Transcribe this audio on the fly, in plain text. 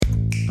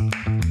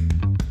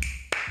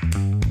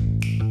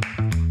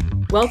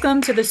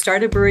Welcome to the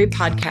Start a Brewery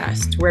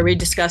podcast, where we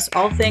discuss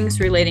all things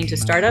relating to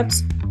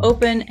startups,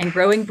 open and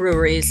growing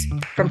breweries,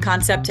 from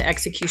concept to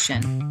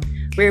execution.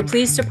 We are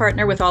pleased to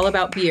partner with All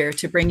About Beer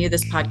to bring you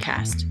this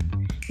podcast.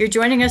 You're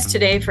joining us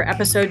today for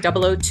episode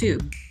 002,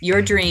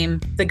 Your Dream,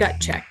 The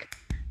Gut Check.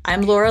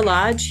 I'm Laura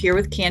Lodge, here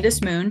with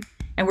Candace Moon,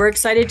 and we're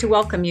excited to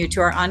welcome you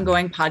to our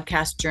ongoing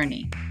podcast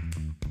journey.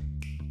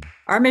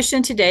 Our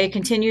mission today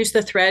continues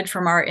the thread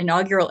from our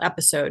inaugural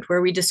episode,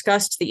 where we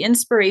discussed the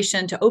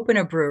inspiration to open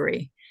a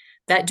brewery,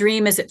 that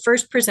dream as it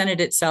first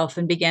presented itself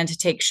and began to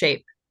take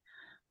shape.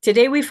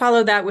 Today, we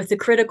follow that with the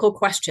critical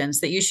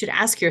questions that you should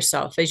ask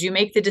yourself as you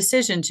make the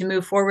decision to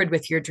move forward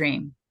with your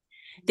dream.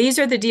 These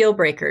are the deal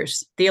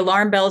breakers, the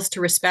alarm bells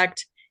to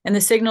respect, and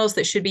the signals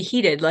that should be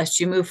heeded lest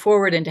you move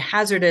forward into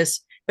hazardous,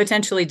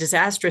 potentially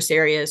disastrous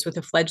areas with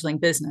a fledgling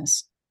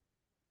business.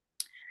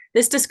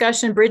 This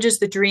discussion bridges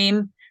the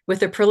dream with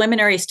the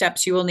preliminary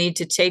steps you will need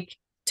to take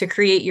to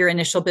create your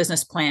initial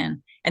business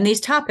plan. And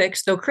these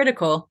topics, though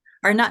critical,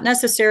 are not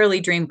necessarily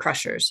dream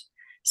crushers.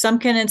 Some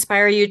can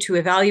inspire you to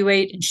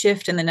evaluate and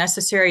shift in the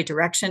necessary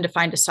direction to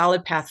find a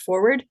solid path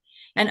forward,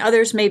 and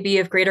others may be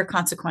of greater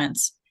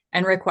consequence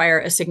and require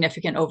a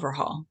significant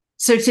overhaul.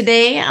 So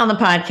today on the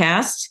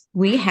podcast,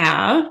 we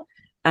have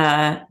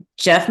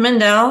Jeff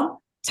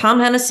Mendel,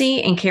 Tom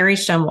Hennessy, and Carrie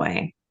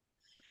Shumway.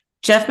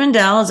 Jeff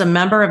Mendel is a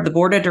member of the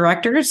board of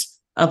directors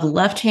of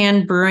Left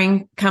Hand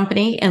Brewing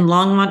Company in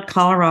Longmont,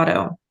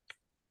 Colorado.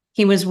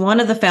 He was one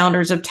of the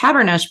founders of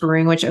Tabernash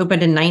Brewing, which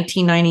opened in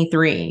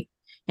 1993.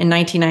 In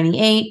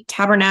 1998,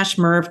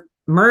 Tabernash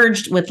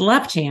merged with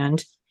Left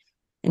Hand,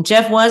 and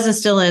Jeff was and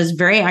still is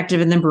very active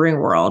in the brewing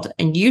world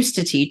and used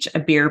to teach a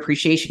beer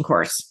appreciation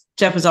course.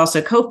 Jeff was also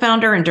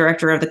co-founder and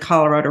director of the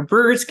Colorado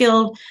Brewers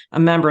Guild, a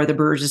member of the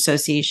Brewers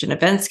Association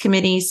Events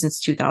Committee since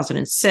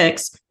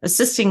 2006,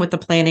 assisting with the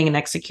planning and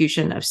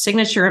execution of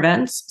signature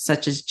events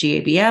such as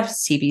GABF,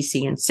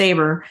 CBC, and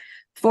SABR,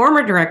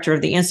 former director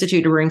of the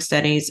Institute of Brewing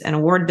Studies, and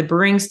awarded the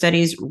Brewing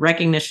Studies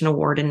Recognition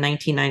Award in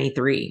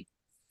 1993.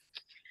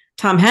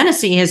 Tom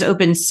Hennessy has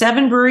opened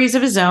 7 breweries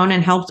of his own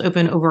and helped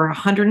open over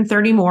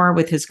 130 more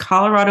with his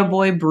Colorado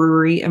Boy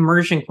Brewery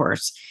Immersion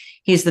Course.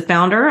 He's the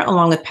founder,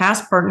 along with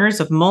past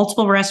partners, of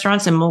multiple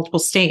restaurants in multiple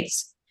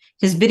states.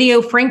 His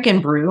video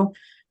Frankenbrew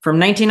from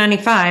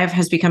 1995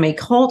 has become a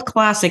cult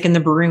classic in the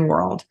brewing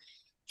world.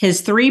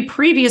 His 3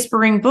 previous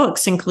brewing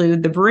books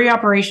include the Brewery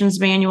Operations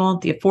Manual,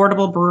 The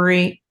Affordable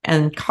Brewery,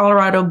 and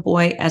Colorado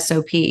Boy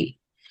SOP.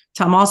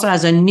 Tom also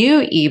has a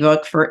new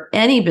ebook for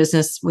any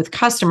business with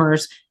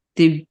customers,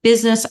 The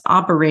Business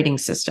Operating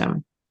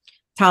System.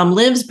 Tom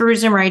lives,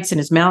 brews, and writes in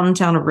his mountain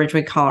town of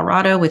Ridgway,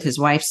 Colorado, with his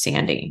wife,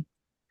 Sandy.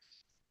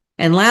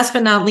 And last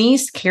but not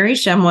least, Carrie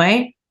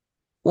Shumway,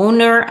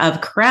 owner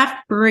of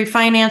Craft Brewery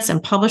Finance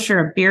and publisher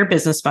of Beer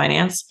Business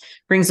Finance,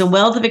 brings a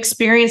wealth of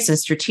experience in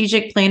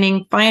strategic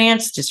planning,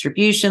 finance,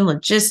 distribution,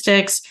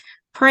 logistics,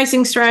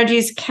 pricing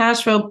strategies,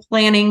 cash flow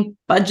planning,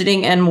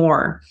 budgeting, and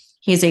more.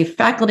 He's a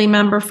faculty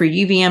member for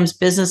UVM's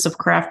Business of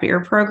Craft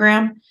Beer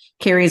program.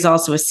 Carrie is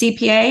also a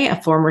CPA,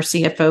 a former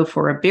CFO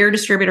for a beer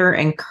distributor,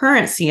 and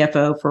current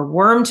CFO for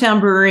Wormtown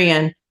Brewery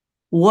in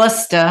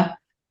Worcester,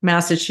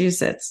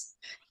 Massachusetts.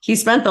 He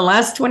spent the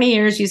last 20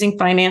 years using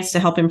finance to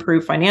help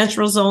improve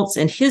financial results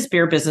in his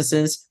beer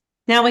businesses.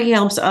 Now he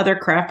helps other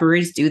craft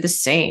breweries do the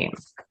same.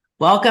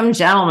 Welcome,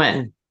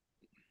 gentlemen.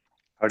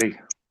 Howdy.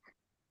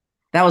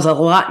 That was a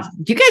lot.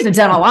 You guys have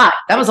done a lot.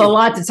 That was a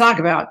lot to talk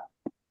about.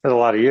 That's a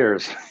lot of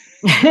years.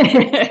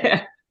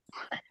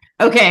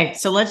 Okay,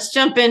 so let's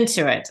jump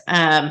into it.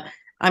 I'm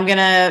going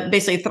to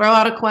basically throw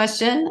out a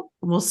question.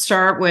 We'll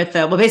start with,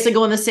 we'll basically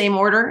go in the same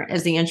order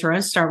as the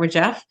intro. Start with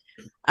Jeff.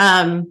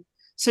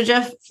 So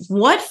Jeff,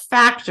 what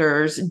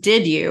factors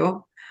did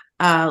you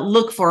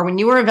look for when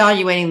you were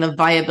evaluating the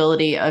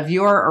viability of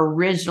your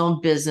original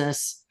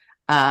business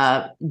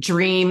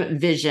dream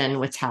vision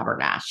with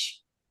Tabernash?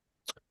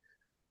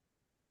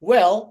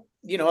 Well,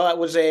 that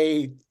was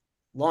a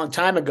long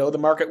time ago. The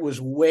market was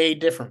way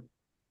different.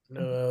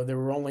 There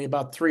were only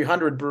about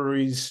 300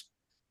 breweries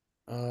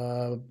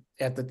at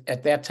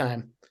that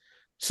time.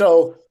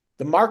 So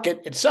the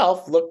market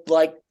itself looked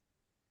like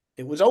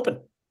it was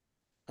open.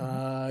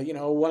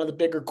 One of the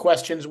bigger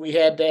questions we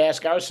had to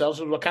ask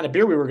ourselves was what kind of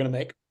beer we were going to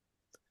make.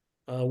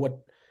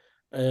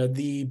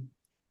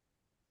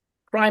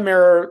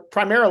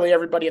 Primarily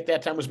everybody at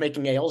that time was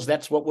making ales.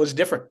 That's what was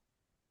different.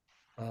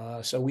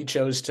 So we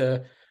chose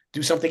to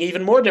do something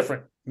even more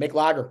different, make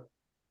lager.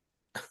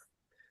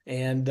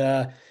 And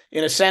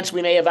in a sense,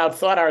 we may have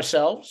outthought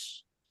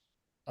ourselves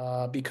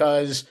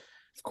because,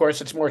 of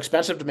course, it's more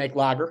expensive to make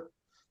lager.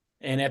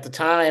 And at the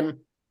time,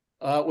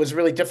 it was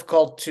really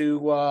difficult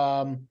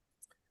to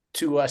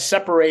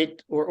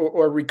separate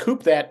or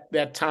recoup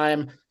that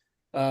time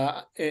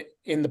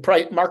in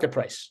the market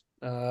price.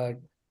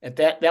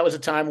 That was a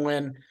time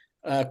when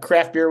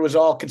craft beer was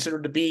all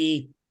considered to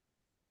be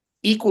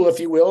equal, if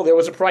you will. There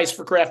was a price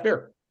for craft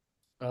beer,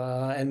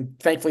 and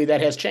thankfully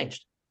that has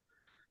changed.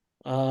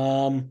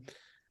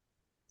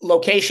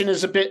 Location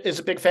is a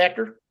big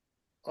factor.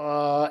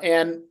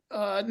 And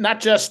not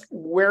just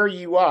where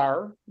you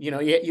are.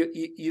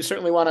 You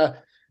certainly want to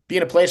be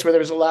in a place where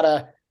there's a lot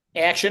of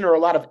action or a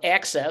lot of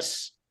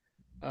access.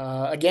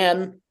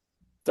 Again,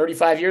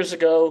 35 years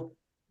ago,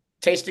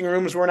 tasting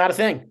rooms were not a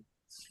thing.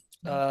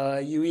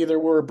 You either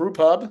were a brew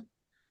pub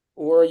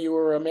or you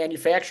were a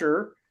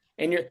manufacturer,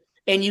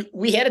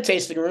 we had a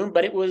tasting room,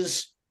 but it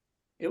was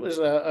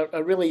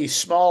a really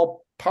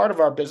small part of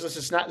our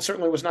business.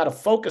 Certainly was not a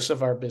focus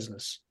of our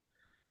business.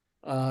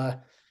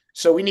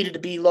 So we needed to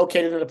be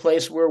located in a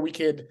place where we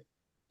could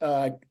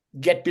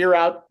get beer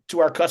out to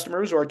our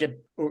customers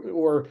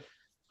or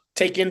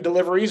take in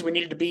deliveries. We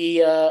needed to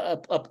be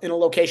in a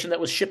location that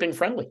was shipping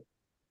friendly.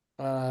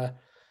 I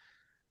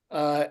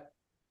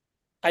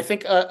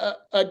think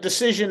a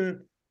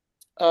decision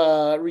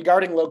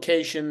regarding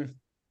location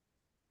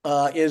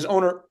is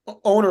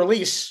owner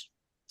lease,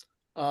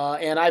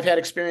 and I've had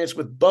experience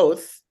with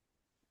both.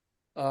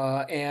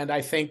 And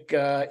I think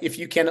if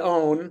you can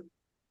own,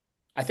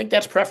 I think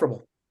that's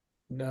preferable.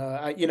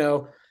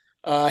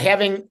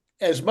 Having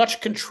as much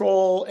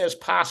control as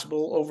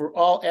possible over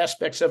all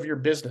aspects of your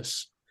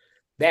business,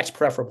 that's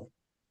preferable.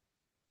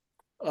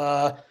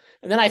 And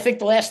then I think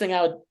the last thing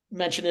I would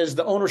mention is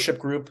the ownership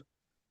group.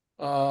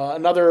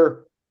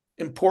 Another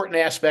important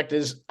aspect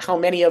is how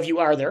many of you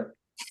are there.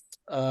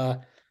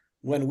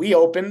 When we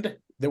opened,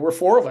 there were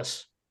 4 of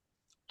us.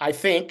 I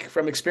think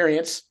from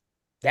experience,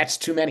 that's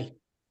too many.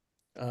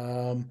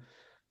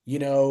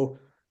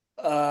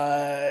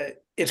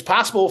 It's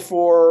possible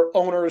for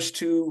owners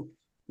to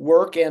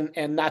work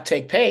and not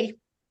take pay.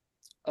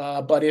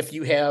 But if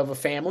you have a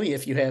family,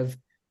 if you have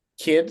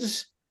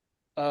kids,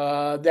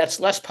 that's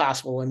less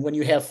possible. And when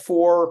you have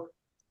 4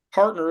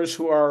 partners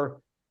who are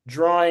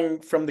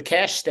drawing from the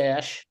cash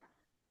stash,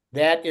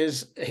 that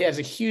has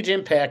a huge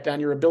impact on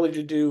your ability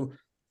to do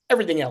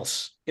everything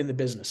else in the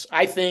business.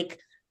 I think,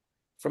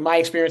 from my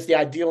experience, the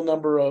ideal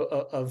number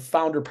of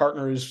founder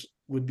partners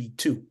would be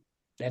 2.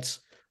 That's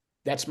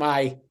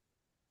my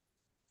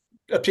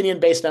opinion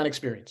based on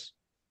experience.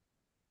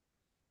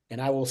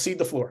 And I will cede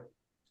the floor.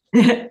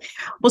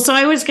 Well, so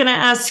I was going to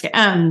ask,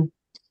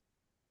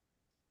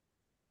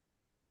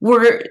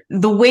 were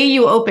the way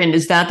you opened,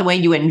 is that the way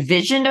you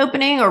envisioned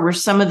opening, or were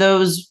some of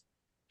those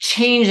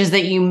changes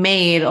that you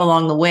made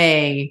along the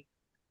way?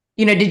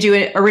 Did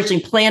you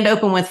originally plan to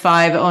open with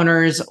 5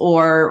 owners,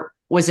 or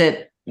was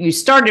it you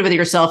started with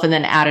yourself and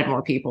then added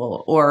more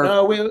people? Or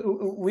no,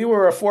 we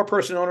were a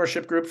 4-person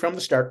ownership group from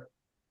the start.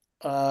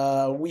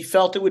 We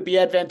felt it would be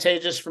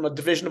advantageous from a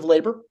division of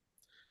labor.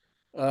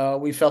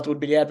 We felt it would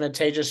be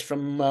advantageous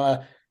from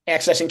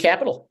accessing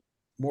capital,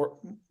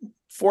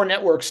 4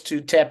 networks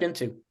to tap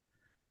into.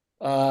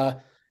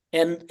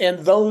 And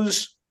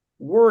those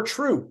were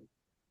true.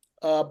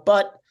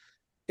 But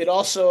it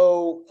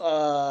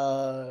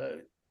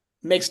also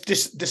makes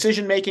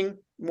decision-making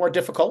more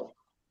difficult.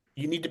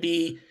 You need to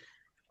be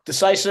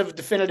decisive,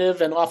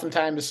 definitive, and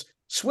oftentimes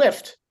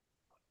swift.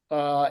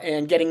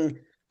 And getting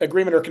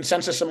agreement or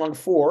consensus among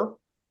 4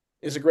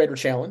 is a greater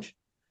challenge.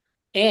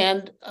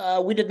 And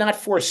we did not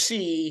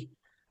foresee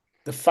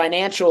the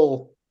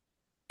financial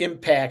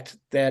impact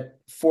that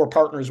 4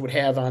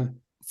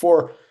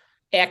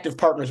 active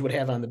partners would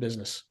have on the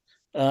business.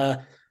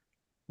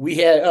 We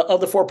had,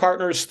 of the 4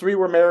 partners, 3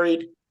 were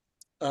married,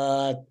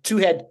 2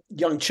 had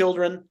young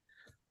children,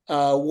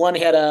 1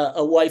 had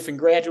a wife in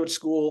graduate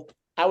school.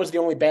 I was the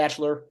only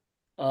bachelor.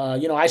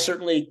 I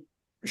certainly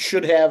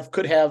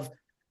could have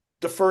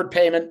deferred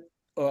payment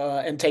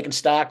and taken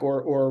stock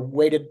or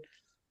waited,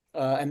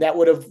 and that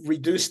would have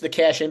reduced the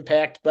cash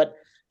impact. But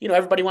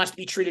everybody wants to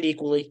be treated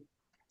equally,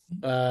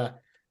 and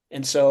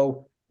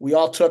so we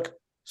all took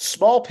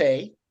small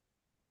pay.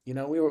 We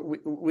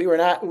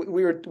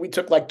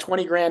took like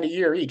 $20,000 a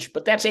year each,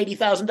 but that's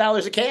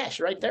 $80,000 of cash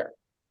right there.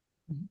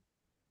 Mm-hmm.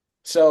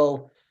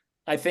 So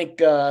I think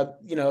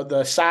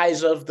the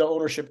size of the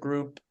ownership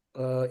group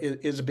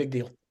is a big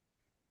deal.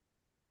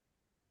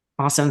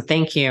 Awesome,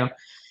 thank you,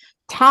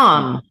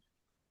 Tom.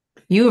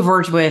 You have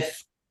worked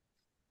with,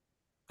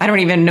 I don't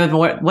even know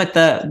what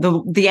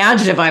the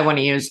adjective I want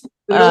to use,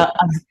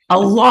 a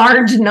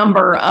large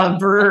number of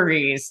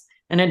breweries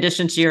in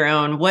addition to your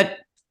own. What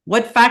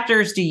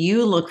factors do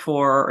you look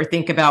for or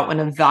think about when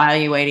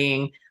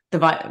evaluating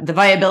the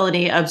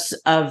viability of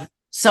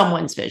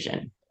someone's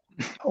vision?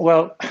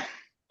 Well,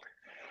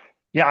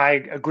 yeah, I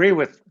agree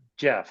with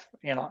Jeff.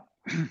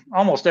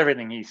 Almost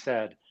everything he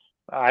said.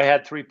 I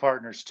had 3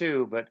 partners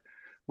too, but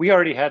we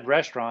already had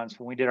restaurants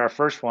when we did our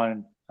first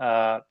one.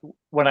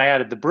 When I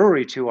added the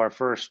brewery to our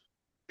first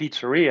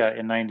pizzeria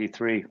in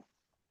 '93,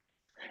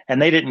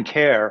 and they didn't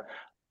care.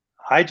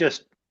 I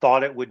just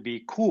thought it would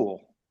be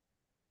cool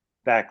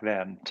back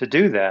then to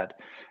do that,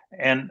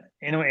 and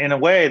in a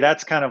way,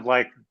 that's kind of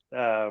like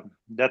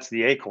that's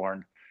the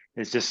acorn.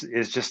 It's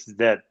just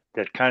that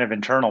kind of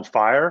internal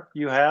fire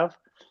you have.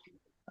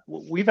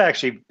 We've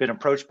actually been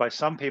approached by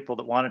some people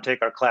that want to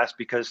take our class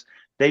because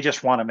they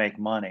just want to make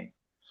money,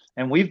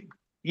 and we've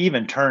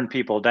even turned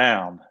people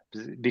down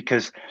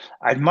because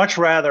I'd much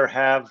rather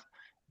have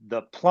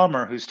the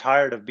plumber who's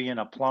tired of being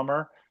a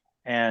plumber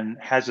and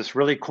has this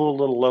really cool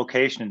little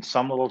location in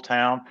some little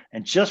town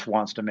and just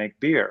wants to make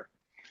beer.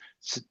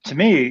 So to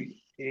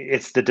me,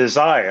 it's the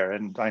desire.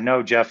 And I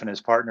know Jeff and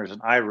his partners,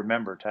 and I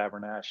remember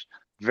Tabernash,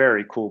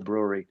 very cool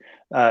brewery.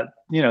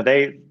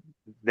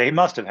 They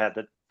must have had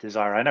the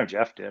desire. I know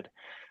Jeff did.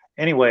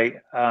 Anyway,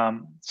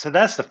 so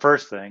that's the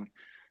first thing.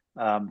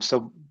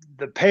 So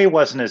the pay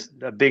wasn't as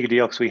a big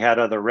deal because we had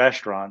other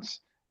restaurants.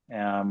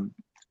 The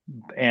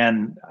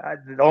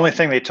only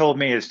thing they told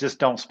me is just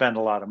don't spend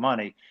a lot of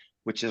money,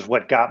 which is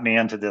what got me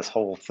into this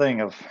whole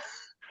thing of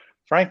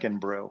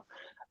Frankenbrew.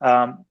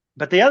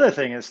 But the other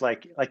thing is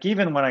like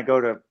even when I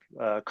go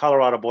to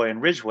Colorado Boy in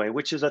Ridgway,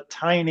 which is a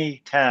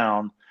tiny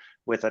town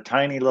with a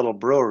tiny little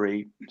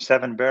brewery,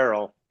 7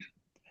 Barrel.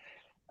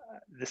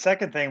 The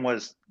second thing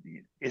was,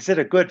 is it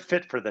a good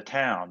fit for the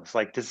town? It's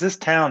like, does this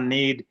town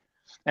need,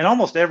 and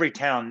almost every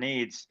town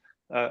needs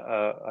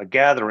a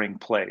gathering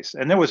place.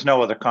 And there was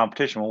no other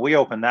competition. Well, we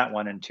opened that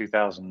one in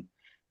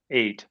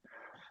 2008,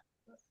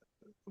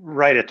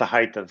 right at the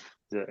height of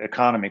the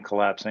economy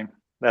collapsing.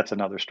 That's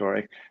another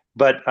story.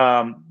 But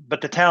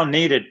the town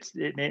needed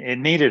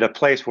a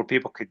place where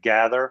people could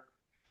gather,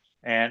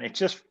 and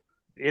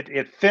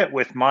it fit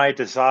with my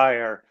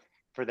desire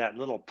for that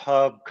little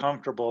pub,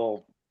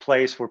 comfortable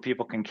place where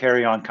people can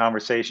carry on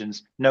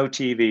conversations, no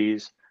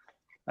TVs.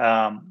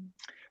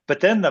 But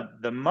then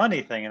the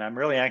money thing, and I'm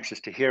really anxious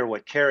to hear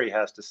what Carrie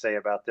has to say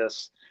about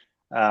this.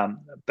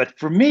 But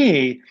for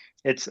me,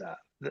 it's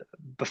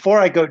before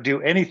I go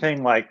do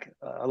anything, like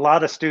a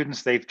lot of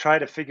students, they've tried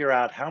to figure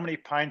out how many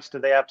pints do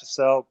they have to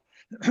sell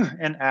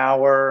an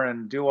hour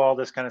and do all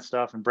this kind of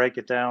stuff and break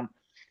it down.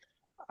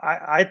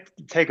 I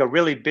take a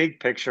really big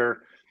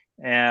picture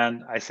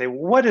and I say,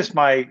 what is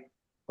my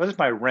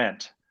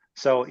rent?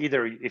 So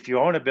either if you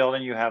own a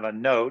building, you have a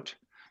note,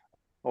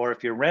 or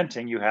if you're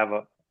renting, you have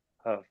a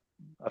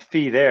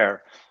fee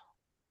there.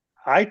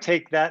 I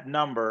take that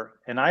number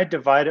and I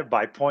divide it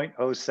by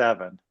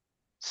 0.07,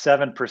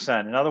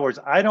 7%. In other words,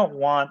 I don't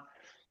want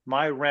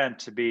my rent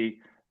to be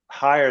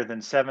higher than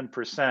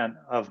 7%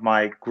 of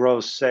my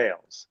gross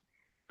sales.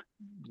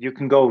 You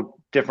can go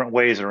different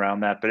ways around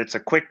that, but it's a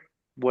quick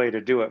way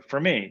to do it for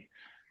me.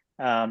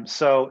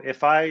 So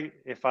if I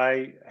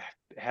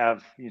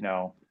have,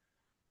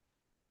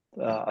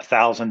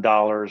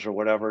 $1,000 or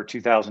whatever,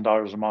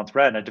 $2,000 a month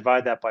rent, and I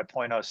divide that by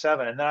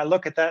 0.07, and then I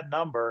look at that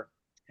number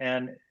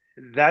and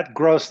that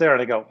gross there,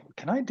 and I go,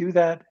 can I do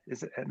that?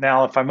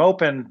 Now, if I'm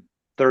open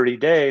 30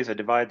 days, I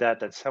divide that,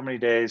 that's how many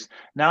days.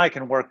 Now I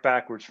can work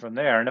backwards from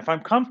there. And if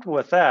I'm comfortable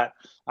with that,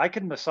 I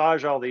can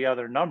massage all the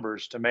other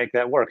numbers to make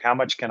that work. How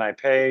much can I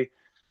pay?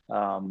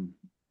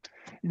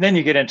 Then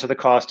you get into the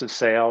cost of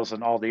sales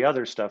and all the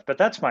other stuff. But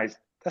that's kind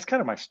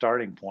of my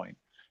starting point,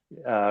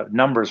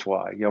 numbers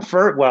wise.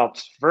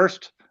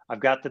 First I've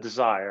got the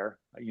desire.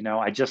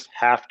 I just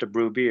have to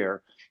brew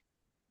beer.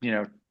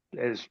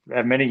 As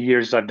many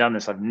years I've done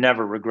this, I've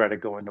never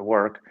regretted going to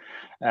work.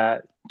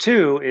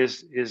 2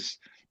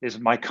 is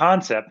my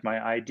concept,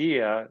 my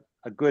idea,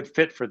 a good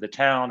fit for the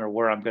town or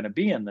where I'm going to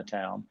be in the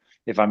town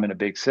if I'm in a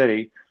big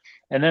city.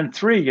 And then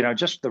 3,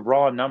 just the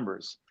raw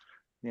numbers.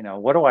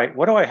 What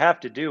do I have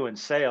to do in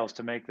sales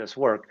to make this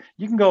work?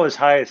 You can go as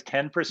high as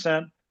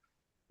 10%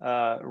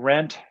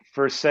 rent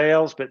for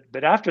sales,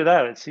 but after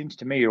that, it seems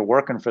to me you're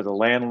working for the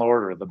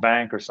landlord or the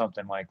bank or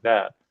something like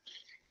that.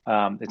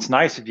 It's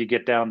nice if you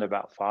get down to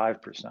about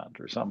 5%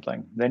 or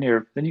something. Then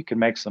you can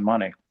make some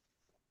money.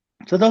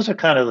 So those are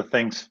kind of the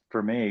things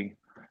for me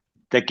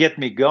that get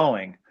me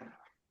going.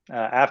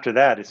 After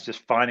that, it's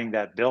just finding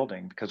that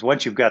building, because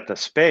once you've got the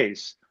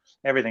space,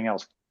 everything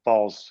else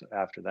falls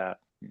after that.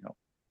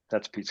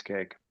 That's a piece of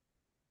cake.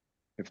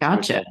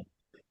 Gotcha.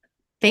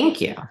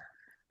 Thank you.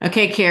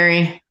 Okay,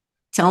 Carrie,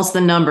 tell us the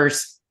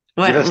numbers.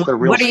 What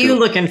are you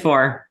looking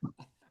for?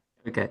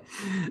 Okay.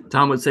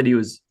 Tom said he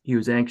was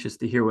anxious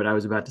to hear what I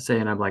was about to say,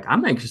 and I'm like,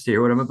 I'm anxious to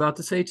hear what I'm about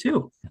to say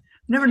too.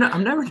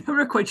 I'm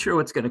never quite sure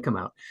what's going to come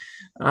out.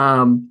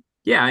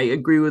 Yeah, I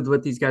agree with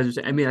what these guys are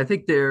saying. I mean, I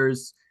think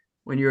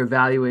when you're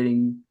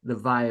evaluating the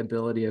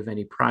viability of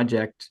any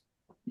project,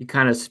 you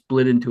kind of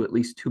split into at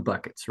least 2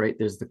 buckets, right?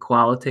 There's the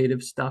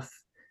qualitative stuff,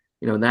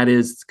 and that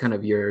is kind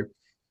of your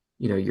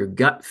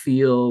gut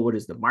feel. What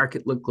does the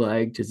market look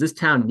like? Does this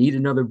town need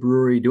another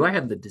brewery? Do I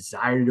have the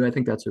desire to do? I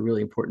think that's a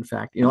really important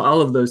fact.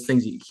 All of those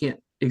things that you can't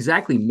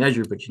exactly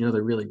measure, but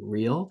they're really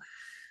real.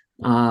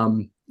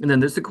 And then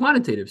there's the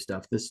quantitative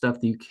stuff, the stuff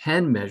that you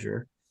can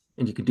measure,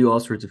 and you can do all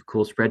sorts of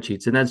cool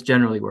spreadsheets. And that's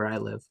generally where I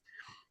live.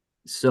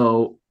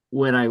 So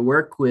when I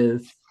work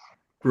with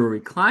brewery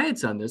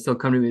clients on this, they'll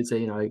come to me and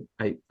say,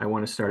 I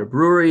want to start a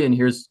brewery, and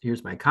here's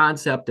my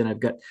concept. And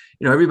I've got,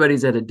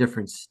 everybody's at a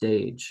different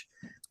stage.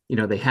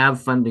 They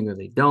have funding or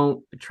they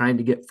don't. They're trying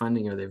to get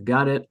funding or they've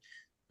got it.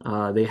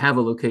 They have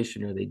a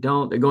location or they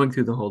don't. They're going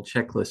through the whole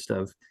checklist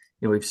of,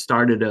 we've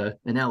started an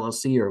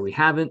LLC or we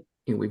haven't.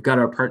 We've got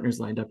our partners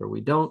lined up or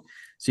we don't.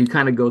 So you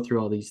kind of go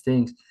through all these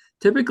things.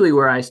 Typically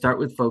where I start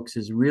with folks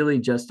is really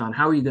just on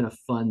how are you going to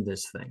fund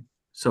this thing?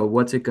 So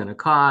what's it going to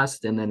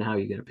cost? And then how are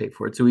you going to pay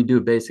for it? So we do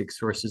a basic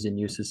sources and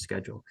uses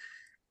schedule.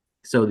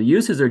 So the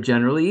uses are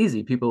generally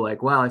easy. People are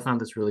like, wow, I found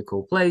this really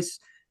cool place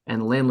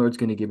and the landlord's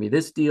going to give me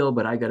this deal,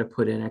 but I got to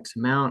put in X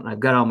amount. And I've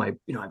got all my,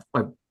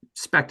 I've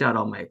spec'd out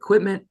all my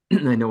equipment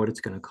and I know what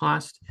it's going to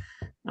cost.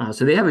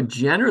 So they have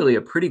generally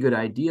a pretty good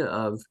idea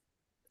of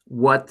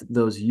what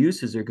those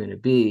uses are going to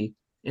be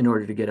in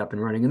order to get up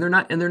and running. And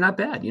they're not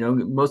bad.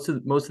 Most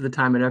of the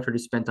time and effort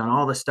is spent on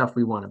all the stuff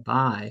we want to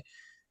buy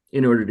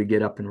in order to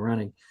get up and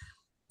running.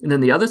 And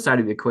then the other side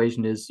of the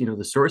equation is,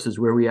 the sources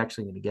where are we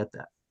actually going to get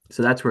that.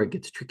 So that's where it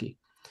gets tricky.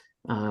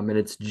 And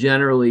it's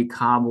generally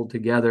cobbled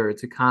together.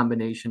 It's a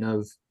combination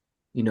of,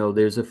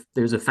 there's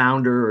a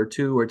founder or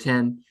 2 or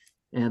 10,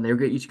 and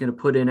they're each going to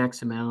put in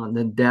X amount, and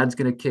then dad's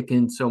going to kick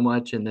in so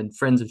much, and then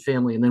friends and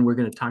family, and then we're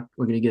going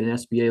to get an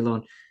SBA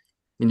loan.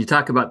 And you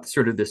talk about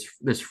sort of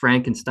this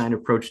Frankenstein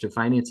approach to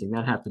financing,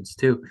 that happens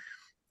too.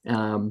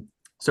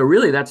 So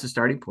really that's the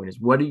starting point, is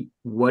what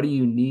do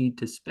you need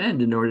to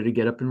spend in order to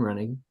get up and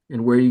running,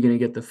 and where are you going to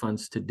get the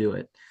funds to do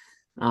it?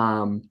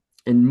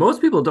 And most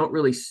people don't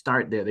really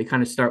start there. They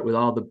kind of start with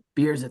all the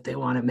beers that they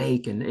want to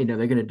make, and they're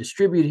going to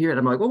distribute here. And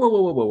I'm like,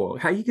 whoa.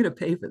 How are you going to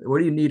pay for that? What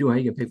do you need? How are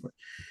you going to pay for it?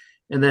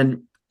 And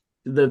then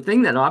the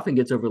thing that often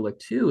gets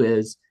overlooked too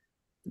is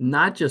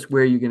not just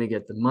where you're going to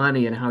get the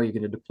money and how you're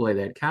going to deploy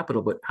that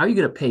capital, but how you're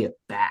going to pay it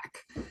back.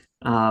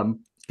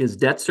 Because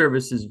debt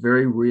service is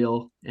very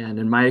real. And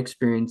in my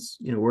experience,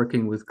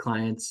 working with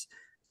clients,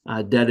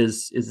 debt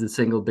is the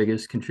single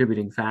biggest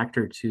contributing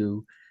factor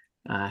to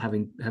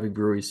having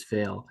breweries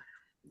fail.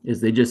 Is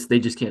they just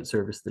can't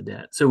service the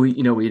debt. So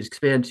we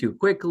expand too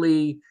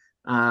quickly.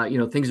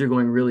 Things are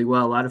going really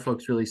well. A lot of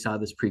folks really saw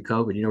this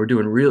pre-COVID. We're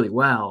doing really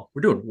well.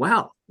 We're doing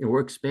well. We're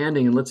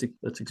expanding, and let's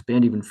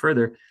expand even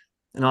further.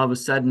 And all of a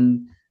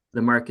sudden,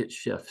 the market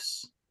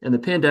shifts. And the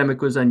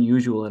pandemic was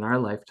unusual in our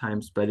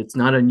lifetimes, but it's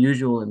not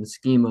unusual in the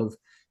scheme of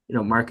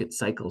market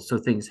cycles. So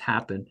things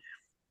happen.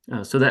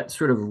 So that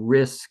sort of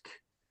risk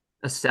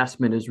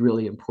assessment is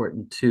really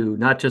important too.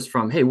 Not just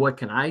from, hey, what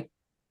can I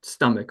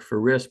stomach for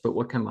risk, but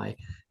what can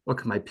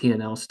my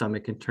P&L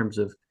stomach in terms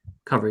of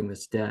covering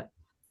this debt?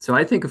 So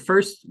I think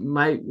first,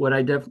 what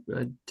I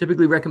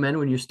typically recommend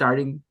when you're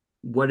starting,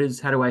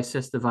 how do I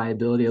assess the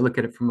viability? I look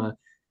at it from a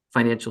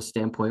financial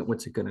standpoint.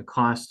 What's it going to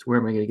cost? Where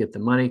am I going to get the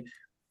money?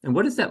 And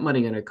what is that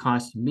money going to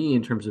cost me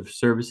in terms of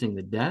servicing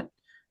the debt?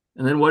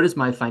 And then what does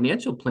my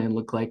financial plan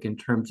look like in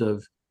terms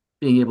of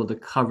being able to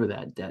cover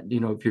that debt?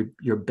 If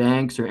your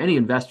banks or any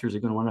investors are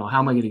going to want to know, how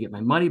am I going to get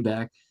my money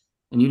back?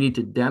 And you need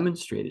to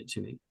demonstrate it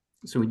to me.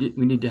 So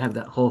we need to have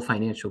that whole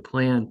financial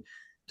plan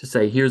to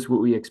say, here's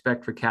what we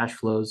expect for cash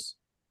flows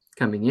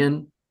coming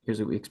in. Here's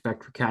what we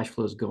expect for cash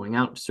flows going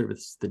out to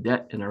service the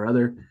debt and our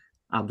other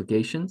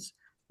obligations.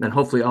 Then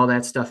hopefully all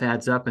that stuff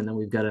adds up, and then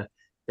we've got a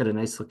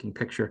nice looking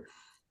picture.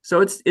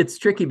 So it's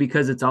tricky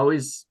because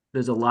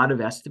there's a lot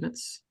of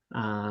estimates.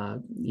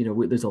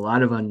 There's a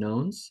lot of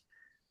unknowns,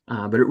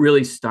 but it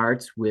really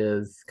starts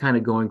with kind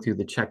of going through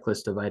the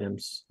checklist of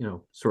items,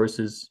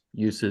 sources,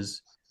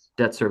 uses,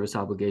 debt service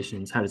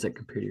obligations. How does that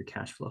compare to your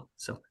cash flow?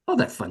 So all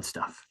that fun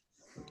stuff.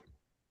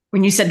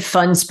 When you said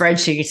fun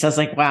spreadsheets, I was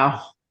like,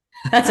 wow,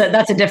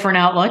 that's a different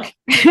outlook,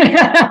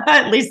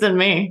 at least than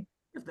me.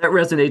 If that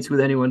resonates with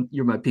anyone,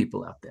 you're my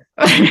people out there.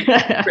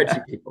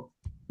 Spreadsheet people.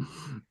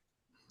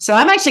 So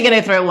I'm actually going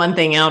to throw one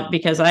thing out,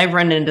 because I've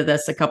run into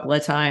this a couple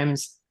of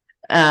times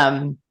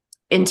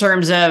in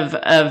terms of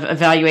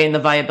evaluating the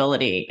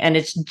viability. And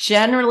it's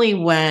generally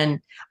when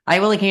I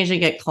will occasionally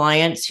get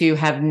clients who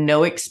have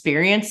no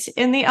experience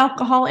in the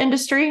alcohol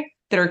industry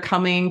that are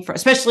coming for,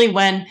 especially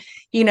when,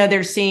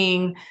 they're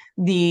seeing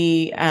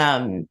the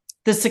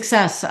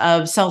success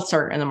of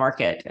seltzer in the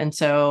market. And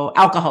so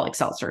alcoholic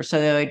seltzer. So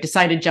they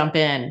decide to jump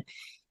in.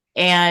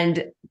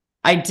 And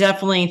I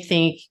definitely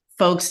think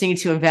folks need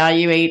to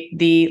evaluate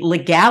the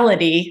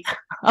legality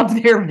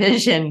of their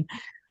vision,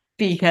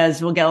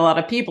 because we'll get a lot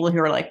of people who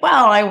are like,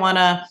 well, I want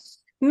to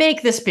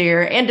make this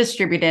beer and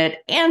distribute it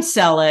and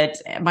sell it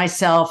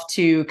myself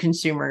to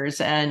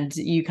consumers. And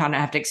you kind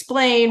of have to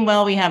explain,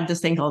 well, we have this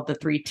thing called the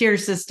 3-tier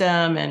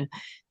system, and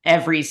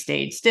every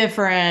state's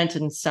different,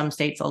 and some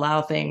states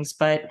allow things.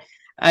 But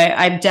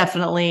I've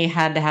definitely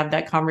had to have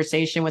that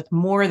conversation with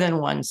more than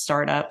one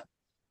startup.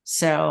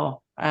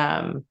 So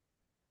again,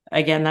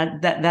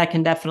 that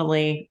can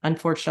definitely,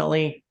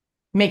 unfortunately,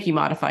 make you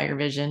modify your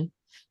vision.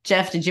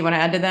 Jeff, did you want to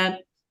add to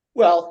that?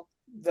 Well,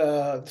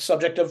 the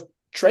subject of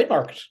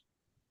trademarks.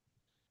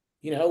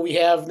 We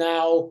have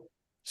now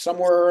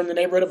somewhere in the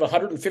neighborhood of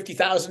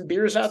 150,000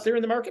 beers out there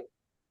in the market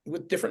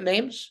with different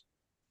names.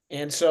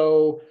 And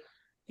so,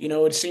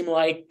 it seemed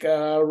like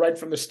right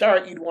from the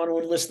start, you'd want to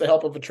enlist the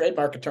help of a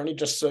trademark attorney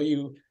just so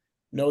you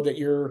know that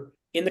you're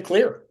in the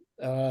clear.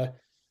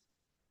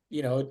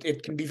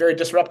 It can be very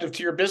disruptive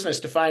to your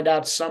business to find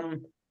out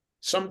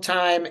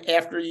sometime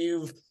after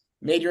you've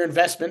made your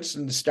investments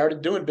and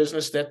started doing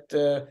business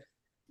that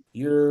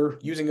you're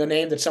using a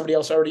name that somebody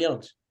else already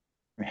owns.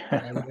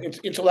 It's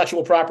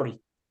intellectual property.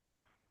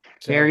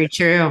 So. Very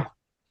true.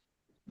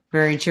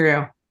 Very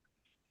true.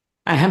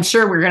 I'm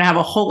sure we're going to have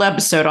a whole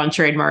episode on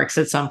trademarks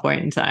at some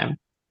point in time.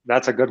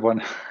 That's a good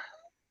one.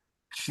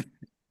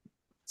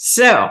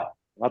 So,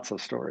 Lots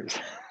of stories.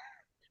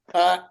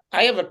 I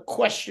have a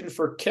question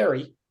for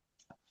Carrie.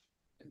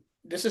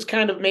 This is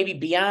kind of maybe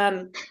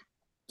beyond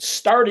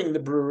starting the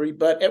brewery,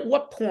 but at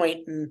what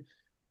point and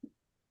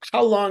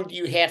how long do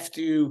you have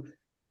to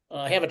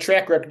have a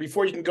track record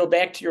before you can go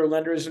back to your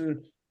lenders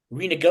and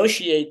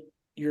renegotiate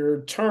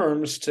your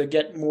terms to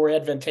get more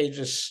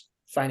advantageous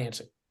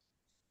financing?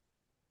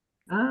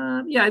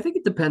 Yeah, I think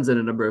it depends on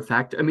a number of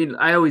factors. I mean,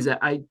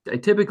 I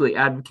typically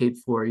advocate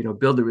for,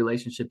 build a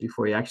relationship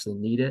before you actually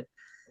need it.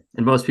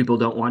 And most people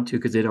don't want to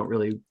because they don't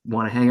really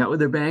want to hang out with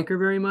their banker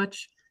very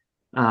much,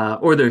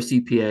 or their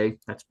CPA.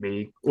 That's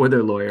me, or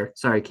their lawyer.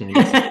 Sorry,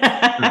 Candace.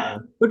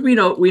 But we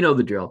know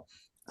the drill.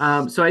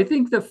 So I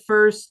think the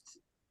first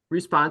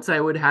response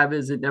I would have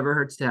is it never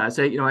hurts to ask.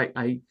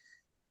 I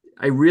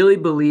really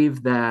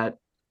believe that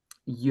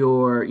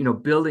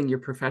building your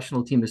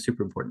professional team is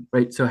super important,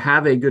 right? So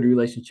have a good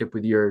relationship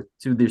with your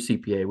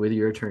CPA, with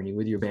your attorney,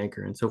 with your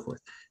banker, and so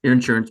forth, your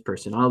insurance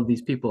person. All of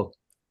these people,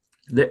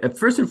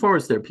 first and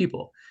foremost, they're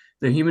people.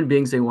 They're human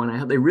beings. They want to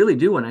help. They really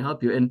do want to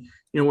help you. And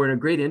we're in a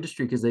great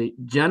industry because they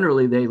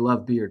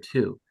love beer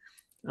too.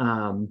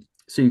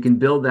 So you can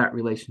build that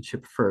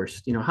relationship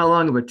first. How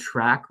long of a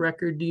track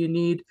record do you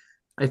need?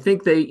 I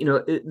think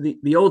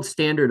the old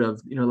standard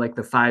of, like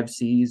the 5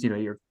 C's,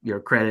 your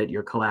credit,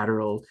 your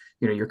collateral,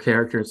 your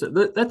character. So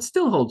that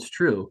still holds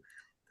true.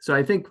 So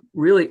I think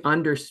really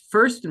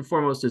first and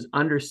foremost is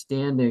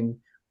understanding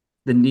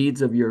the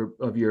needs of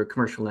your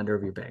commercial lender,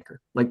 of your banker.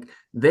 Like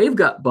they've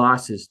got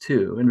bosses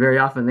too. And very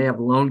often they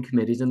have loan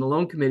committees, and the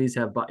loan committees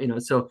have,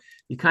 so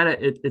you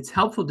it's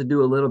helpful to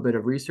do a little bit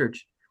of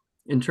research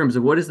in terms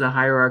of what is the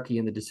hierarchy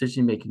in the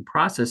decision-making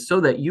process so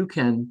that you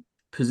can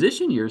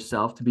position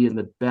yourself to be in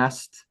the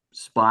best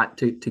spot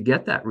to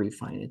get that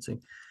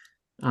refinancing.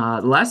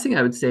 The last thing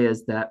I would say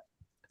is that,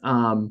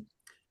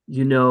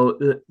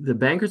 the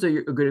bankers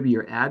are going to be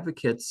your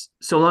advocates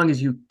so long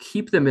as you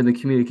keep them in the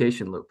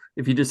communication loop.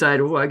 If you decide,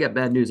 oh, I got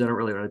bad news, I don't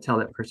really want to tell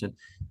that person,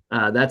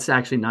 that's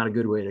actually not a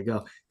good way to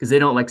go because they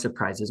don't like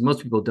surprises.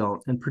 Most people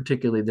don't, and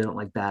particularly they don't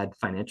like bad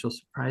financial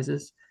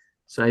surprises.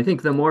 So I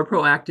think the more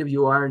proactive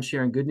you are in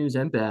sharing good news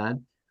and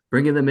bad,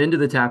 bringing them into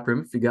the tap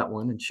room if you got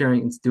one, and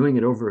sharing and doing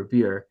it over a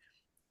beer,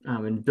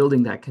 and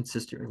building that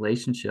consistent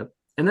relationship.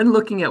 And then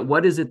looking at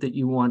what does it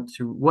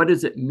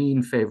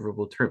mean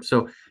favorable terms?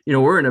 So,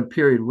 we're in a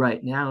period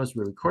right now as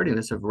we're recording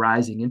this of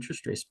rising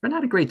interest rates, but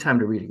not a great time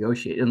to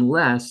renegotiate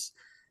unless,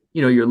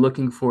 you're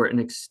looking for an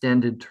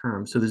extended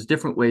term. So there's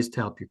different ways to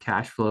help your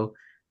cash flow.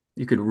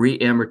 You could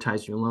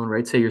re-amortize your loan,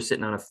 right? Say you're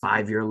sitting on a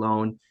 5-year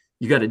loan,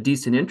 you got a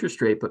decent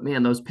interest rate, but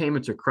man, those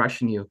payments are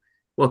crushing you.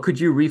 Well, could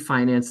you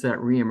refinance that,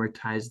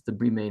 re-amortize the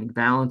remaining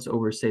balance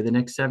over, say, the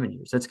next 7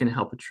 years? That's going to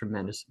help a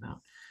tremendous amount.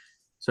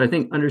 So I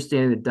think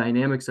understanding the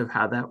dynamics of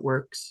how that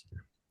works,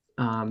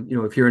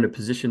 if you're in a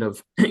position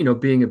of,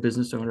 being a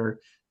business owner,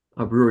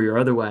 a brewery or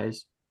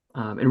otherwise,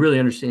 and really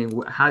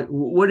understanding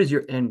what is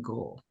your end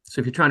goal. So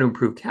if you're trying to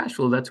improve cash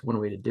flow, that's one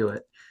way to do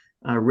it.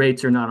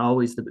 Rates are not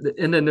always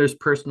and then there's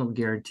personal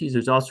guarantees.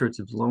 There's all sorts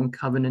of loan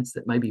covenants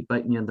that might be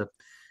biting you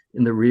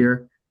in the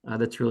rear.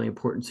 That's really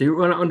important. So you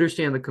want to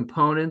understand the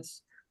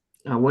components,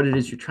 what it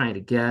is you're trying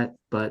to get.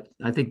 But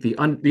I think the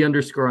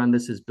underscore on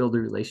this is build a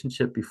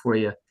relationship before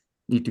you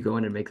need to go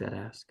in and make that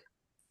ask.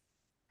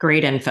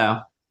 Great info.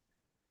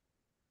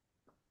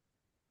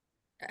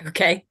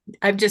 Okay.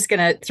 I'm just going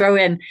to throw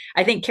in,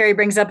 I think Carrie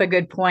brings up a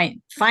good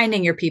point,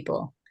 finding your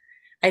people.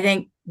 I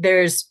think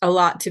there's a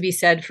lot to be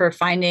said for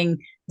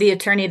finding the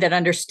attorney that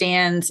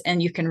understands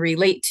and you can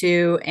relate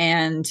to,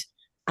 and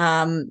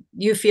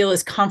you feel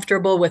is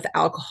comfortable with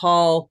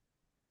alcohol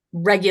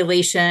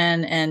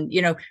regulation, and,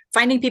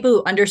 finding people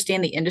who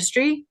understand the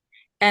industry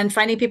and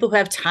finding people who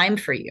have time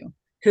for you,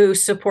 who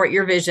support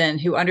your vision,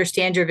 who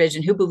understand your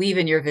vision, who believe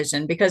in your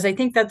vision, because I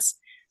think it's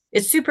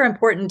super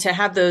important to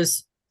have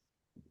those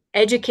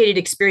educated,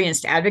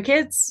 experienced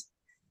advocates.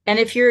 And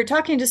if you're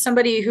talking to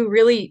somebody who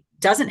really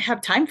doesn't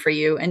have time for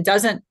you and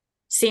doesn't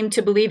seem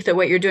to believe that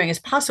what you're doing is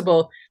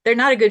possible, they're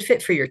not a good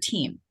fit for your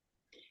team.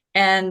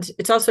 And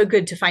it's also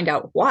good to find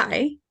out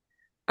why.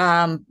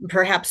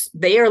 Perhaps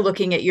they are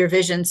looking at your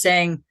vision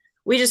saying,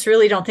 we just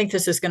really don't think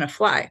this is going to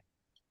fly.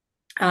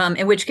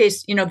 In which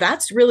case,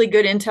 that's really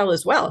good intel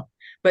as well.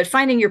 But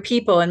finding your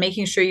people and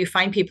making sure you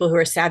find people who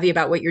are savvy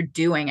about what you're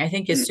doing, I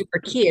think is super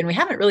key. And we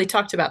haven't really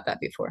talked about that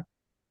before.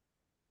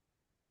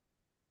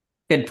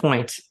 Good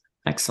point.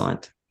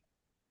 Excellent.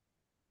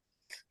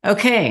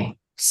 Okay.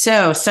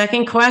 So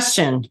second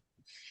question.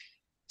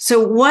 So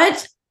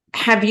what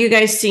have you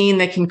guys seen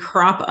that can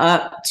crop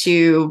up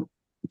to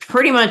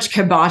pretty much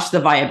kibosh the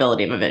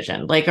viability of a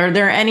vision? Like, are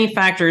there any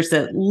factors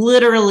that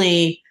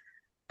literally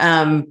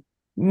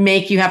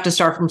make you have to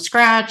start from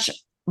scratch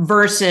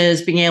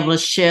versus being able to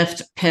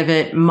shift,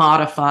 pivot,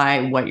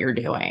 modify what you're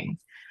doing?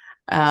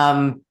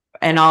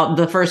 And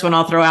the first one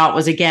I'll throw out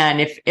was, again,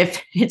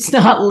 if it's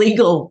not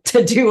legal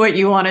to do what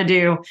you want to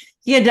do,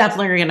 you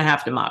definitely are going to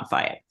have to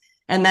modify it.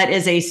 And that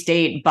is a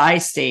state by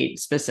state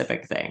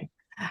specific thing.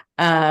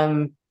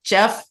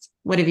 Jeff,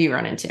 what have you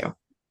run into?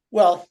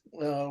 Well,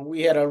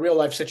 we had a real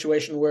life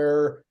situation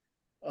where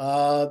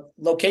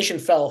location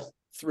fell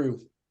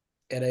through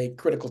at a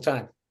critical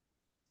time.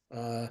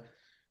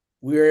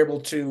 We were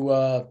able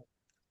to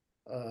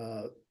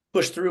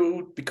push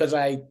through because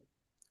I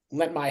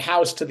lent my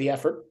house to the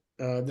effort.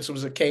 This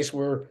was a case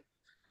where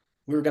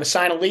we were going to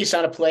sign a lease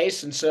on a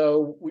place, and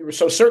so we were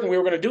so certain we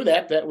were going to do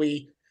that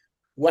we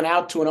went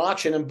out to an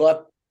auction and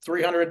bought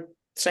 300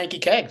 Sankey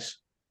kegs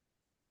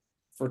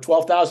for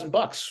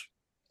 $12,000,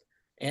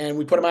 and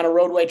we put them on a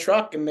roadway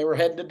truck, and they were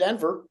heading to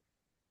Denver.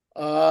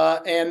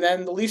 And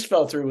then the lease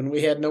fell through, and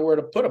we had nowhere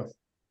to put them.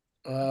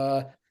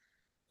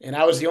 And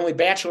I was the only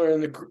bachelor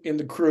in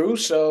the crew,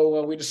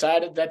 so we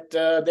decided that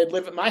they'd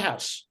live at my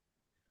house.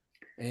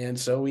 And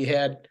so I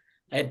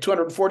had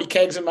 240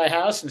 kegs in my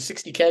house and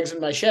 60 kegs in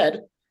my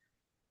shed.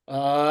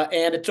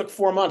 And it took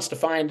 4 months to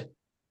find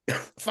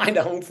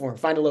a home for them,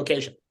 find a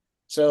location.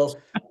 So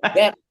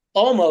that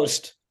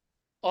almost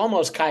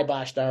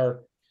kiboshed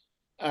our,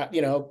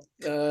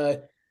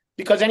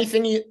 because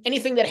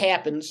anything that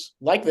happens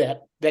like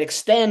that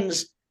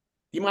extends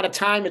the amount of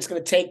time it's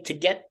going to take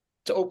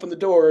to open the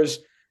doors,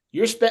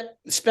 you're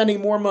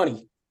spending more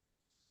money.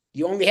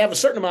 You only have a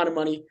certain amount of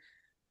money,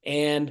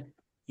 and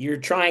you're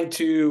trying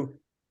to,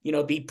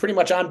 be pretty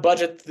much on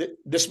budget,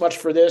 this much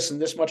for this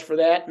and this much for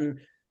that.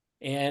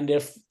 And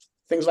if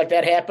things like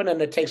that happen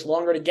and it takes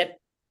longer to get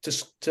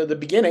to the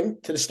beginning,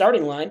 to the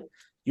starting line,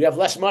 you have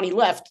less money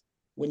left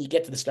when you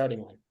get to the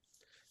starting line.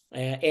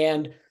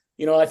 And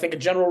I think a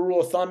general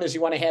rule of thumb is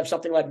you want to have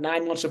something like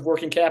 9 months of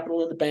working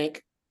capital in the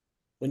bank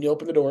when you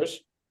open the doors.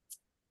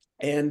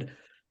 And,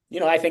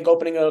 I think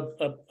opening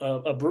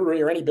a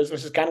brewery or any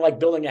business is kind of like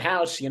building a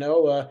house.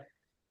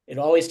 It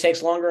always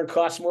takes longer and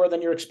costs more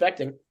than you're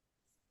expecting.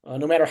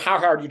 No matter how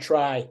hard you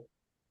try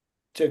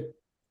to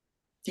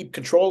keep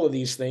control of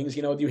these things,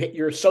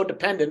 you're so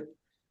dependent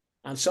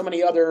on so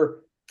many other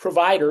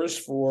providers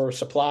for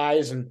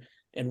supplies and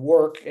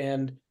work.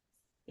 And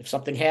if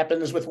something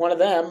happens with one of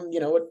them,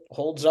 it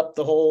holds up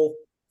the whole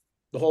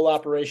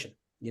operation.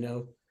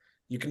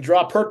 You can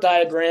draw a PERT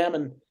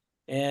diagram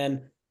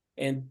and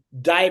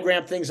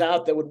diagram things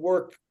out that would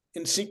work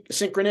in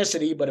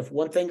synchronicity, but if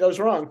one thing goes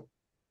wrong,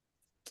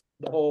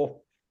 the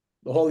whole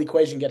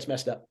equation gets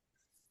messed up.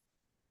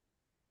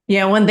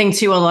 Yeah, one thing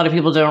too, a lot of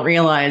people don't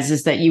realize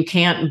is that you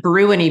can't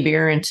brew any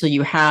beer until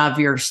you have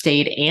your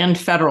state and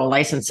federal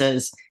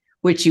licenses,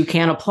 which you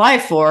can't apply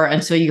for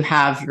until you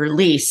have your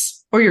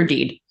lease or your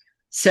deed.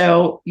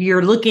 So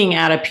you're looking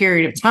at a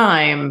period of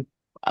time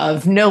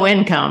of no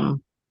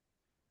income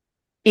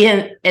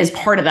as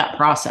part of that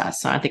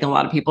process. I think a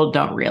lot of people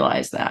don't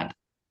realize that.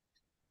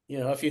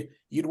 If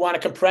you'd want to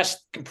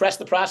compress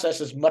the process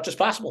as much as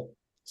possible,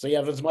 so you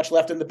have as much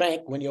left in the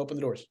bank when you open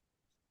the doors.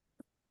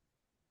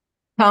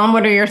 Tom,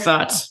 what are your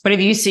thoughts? What have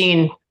you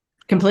seen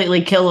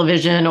completely kill a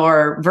vision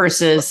or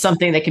versus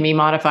something that can be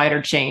modified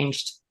or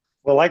changed?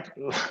 Well,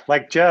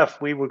 like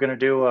Jeff, we were going to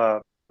do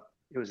it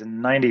was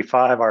in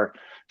 '95, our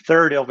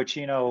third Il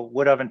Vicino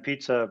wood oven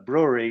pizza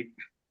brewery,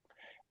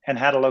 and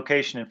had a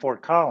location in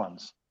Fort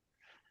Collins.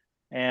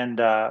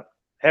 And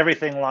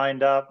everything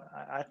lined up.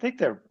 I think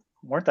there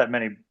weren't that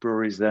many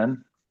breweries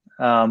then.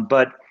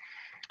 But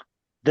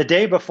the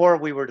day before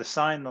we were to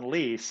sign the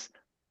lease,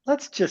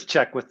 let's just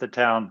check with the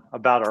town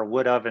about our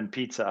wood oven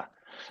pizza.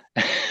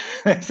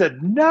 They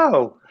said,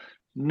 no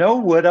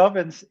wood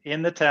ovens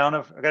in the town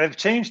of, I've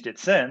changed it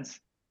since.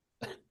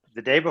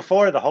 The day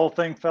before, the whole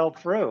thing fell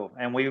through,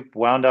 and we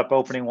wound up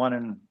opening one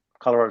in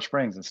Colorado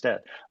Springs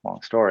instead.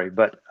 Long story,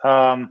 but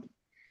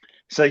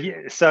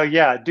so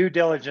yeah, due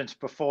diligence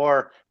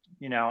before,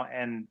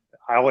 and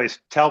I always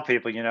tell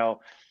people,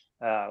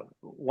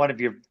 one of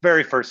your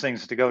very first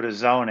things is to go to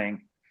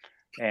zoning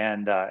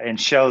and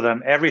show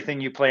them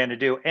everything you plan to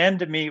do, and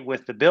to meet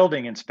with the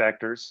building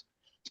inspectors,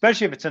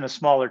 especially if it's in a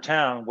smaller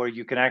town where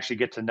you can actually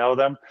get to know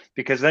them,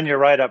 because then you're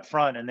right up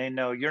front and they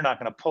know you're not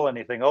going to pull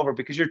anything over,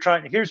 because you're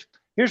trying, here's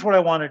what I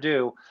want to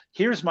do.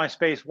 Here's my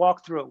space.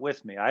 Walk through it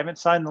with me. I haven't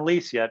signed the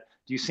lease yet.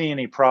 Do you see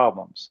any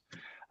problems?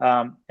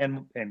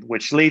 And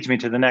which leads me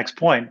to the next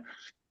point.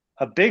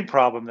 A big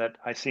problem that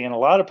I see in a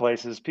lot of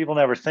places, people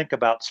never think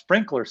about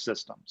sprinkler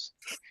systems.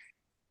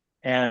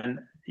 And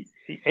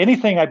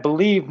anything I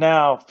believe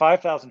now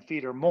 5,000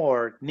 feet or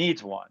more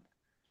needs one.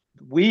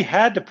 We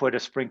had to put a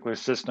sprinkler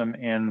system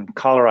in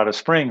Colorado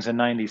Springs in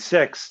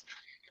 '96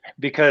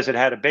 because it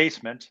had a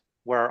basement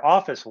where our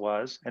office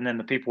was, and then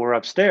the people were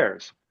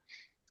upstairs.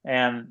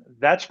 And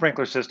that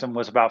sprinkler system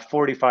was about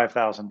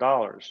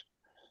 $45,000,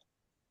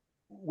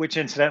 which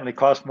incidentally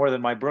cost more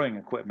than my brewing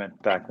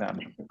equipment back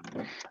then.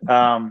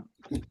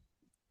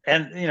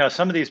 And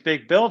some of these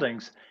big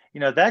buildings,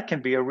 that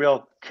can be a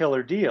real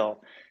killer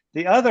deal.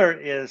 The other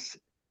is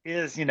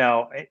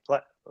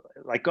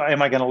like,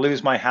 am I going to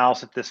lose my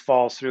house if this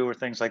falls through, or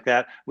things like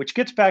that, which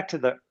gets back to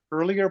the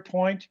earlier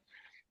point.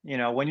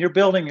 When you're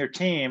building your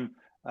team,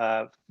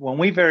 when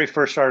we very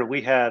first started,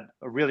 we had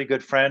a really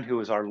good friend who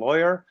was our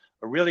lawyer,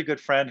 a really good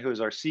friend who was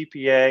our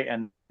CPA,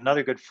 and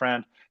another good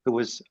friend who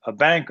was a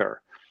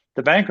banker.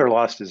 The banker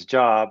lost his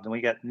job, and we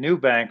got new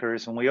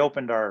bankers, and we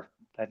opened our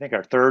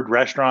third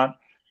restaurant.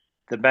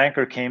 the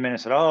banker came in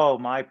and said, "Oh,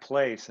 my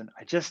place," and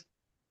he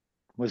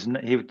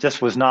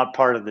just was not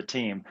part of the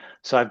team.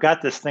 So I've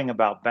got this thing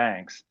about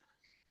banks,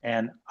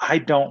 and I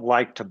don't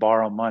like to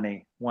borrow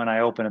money when I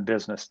open a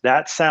business.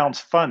 That sounds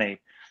funny,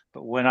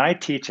 but when I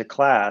teach a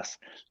class,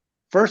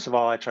 first of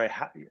all,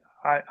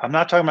 I'm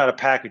not talking about a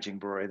packaging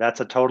brewery. That's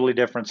a totally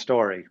different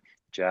story,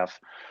 Jeff.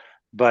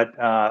 But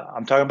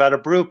I'm talking about a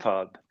brew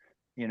pub.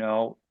 You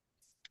know,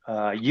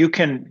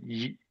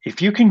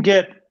 if you can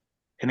get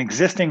an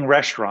existing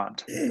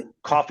restaurant,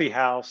 coffee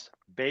house,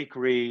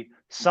 bakery,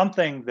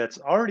 something that's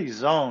already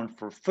zoned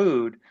for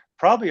food,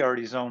 probably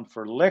already zoned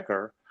for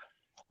liquor,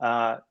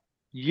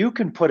 you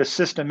can put a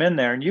system in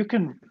there, and you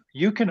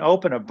can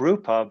open a brew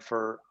pub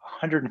for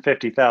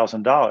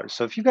 $150,000.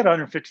 So if you've got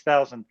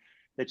 $150,000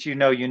 that you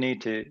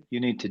need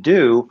to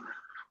do,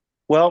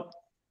 well,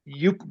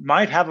 you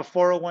might have a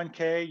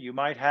 401k, you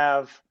might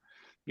have,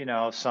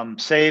 some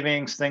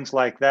savings, things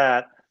like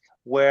that,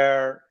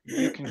 where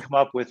you can come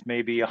up with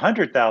maybe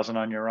 100,000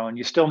 on your own.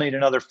 You still need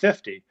another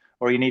 50,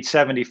 or you need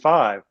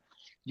 75.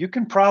 You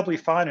can probably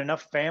find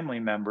enough family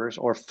members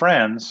or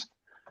friends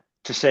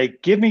to say,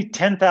 give me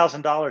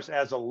 $10,000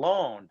 as a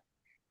loan.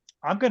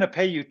 I'm going to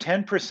pay you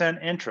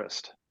 10%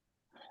 interest.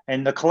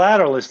 And the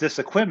collateral is this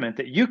equipment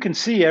that you can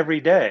see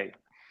every day.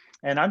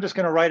 And I'm just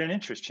going to write an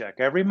interest check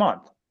every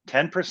month,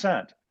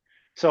 10%.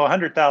 So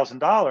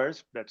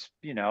 $100,000, that's,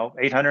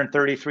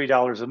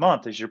 $833 a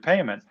month is your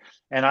payment.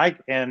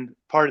 And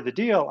part of the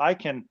deal, I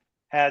can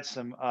add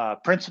some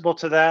principal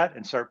to that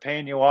and start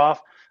paying you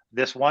off.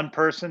 This one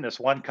person, this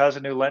one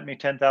cousin who lent me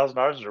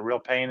 $10,000 is a real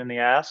pain in the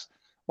ass.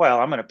 Well,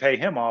 I'm going to pay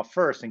him off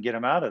first and get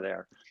him out of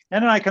there.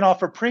 And then I can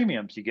offer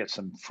premiums. You get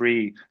some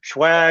free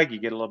swag, you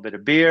get a little bit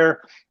of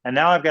beer. And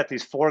now I've got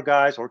these 4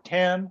 guys or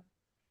 10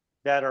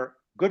 that are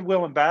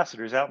goodwill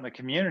ambassadors out in the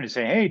community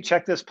saying, hey,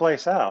 check this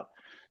place out.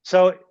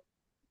 So,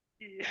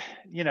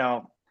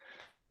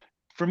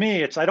 for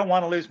me, I don't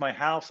want to lose my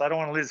house. I don't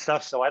want to lose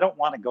stuff. So I don't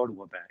want to go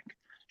to a bank.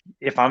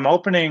 If I'm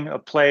opening a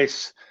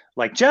place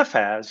like Jeff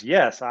has,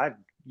 yes,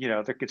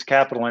 it's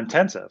capital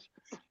intensive.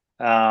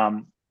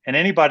 And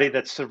anybody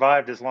that's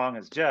survived as long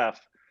as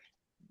Jeff,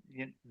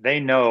 they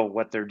know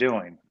what they're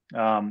doing.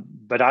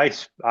 But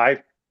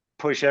I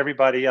push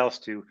everybody else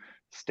to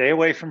stay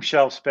away from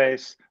shelf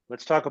space.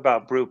 Let's talk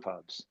about brew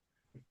pubs.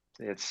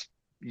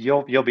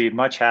 You'll be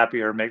much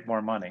happier, make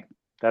more money.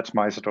 That's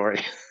my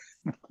story.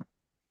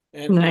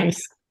 And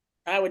Nice.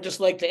 I would just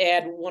like to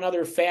add one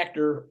other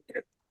factor.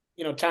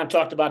 Tom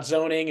talked about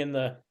zoning and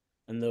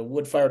the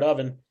wood-fired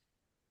oven.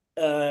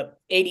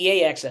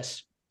 ADA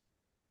access.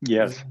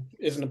 Yes,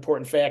 is an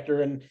important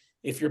factor. And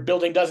if your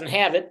building doesn't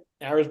have it,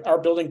 our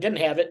building didn't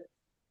have it,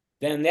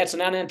 then that's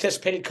an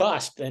unanticipated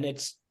cost. And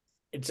it's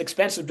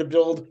expensive to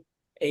build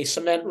a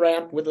cement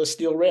ramp with a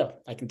steel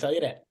rail. I can tell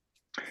you that.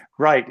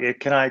 Right.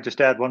 Can I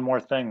just add one more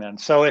thing then?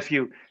 So if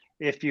you've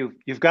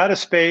got a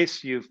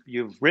space, you've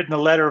written a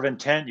letter of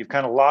intent, you've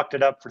kind of locked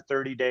it up for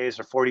 30 days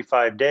or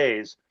 45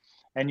 days,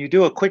 and you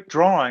do a quick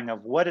drawing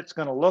of what it's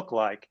going to look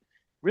like,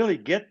 really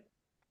get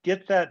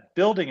that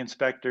building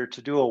inspector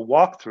to do a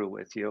walkthrough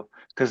with you,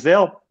 because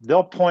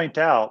they'll point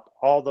out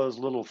all those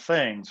little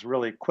things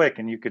really quick,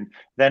 and you can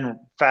then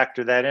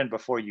factor that in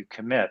before you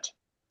commit.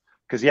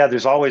 Because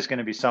there's always going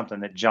to be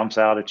something that jumps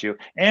out at you.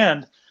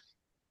 And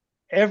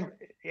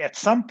at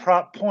some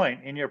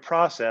point in your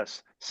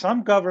process,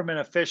 some government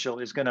official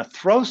is going to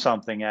throw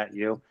something at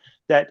you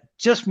that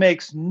just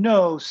makes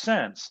no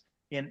sense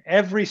in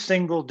every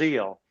single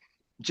deal.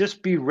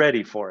 Just be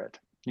ready for it.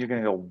 You're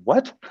going to go,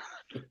 what?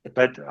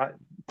 But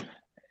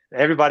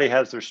everybody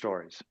has their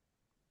stories.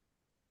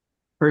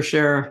 For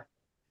sure.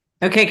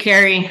 Okay,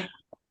 Carrie,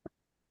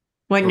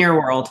 what in your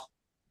world?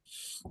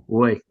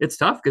 Boy, it's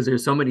tough because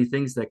there's so many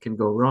things that can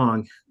go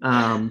wrong.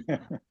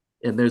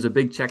 And there's a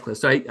big checklist.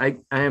 So I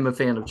am a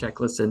fan of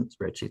checklists and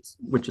spreadsheets,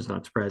 which is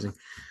not surprising.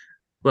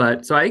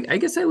 But so I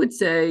guess I would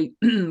say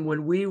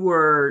when we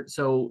were,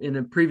 so in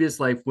a previous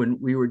life, when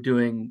we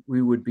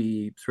would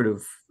be sort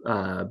of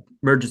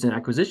mergers and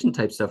acquisition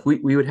type stuff,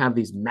 we would have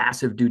these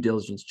massive due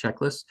diligence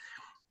checklists.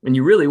 And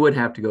you really would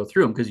have to go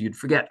through them because you'd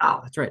forget,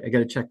 oh, that's right, I got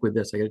to check with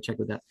this, I got to check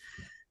with that.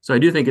 So I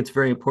do think it's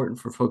very important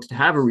for folks to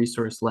have a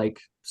resource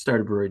like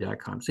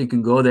startabrewery.com. So you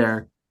can go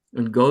there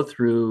and go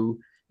through,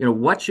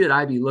 what should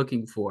I be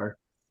looking for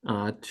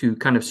to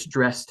kind of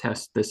stress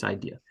test this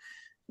idea.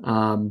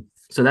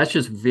 So that's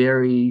just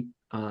very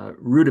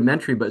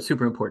rudimentary, but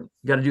super important.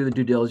 You got to do the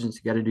due diligence,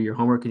 you got to do your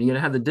homework, and you got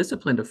to have the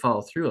discipline to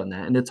follow through on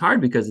that. And it's hard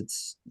because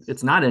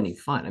it's not any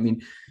fun. I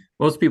mean,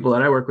 most people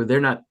that I work with, they're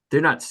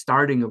not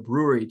starting a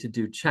brewery to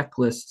do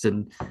checklists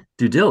and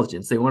due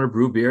diligence. They want to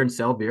brew beer and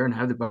sell beer and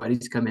have their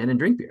buddies come in and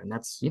drink beer. And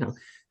that's,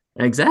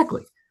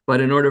 exactly.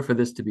 But in order for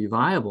this to be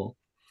viable,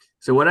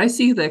 so what I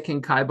see that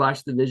can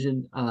kibosh the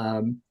vision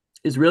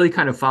is really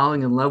kind of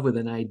falling in love with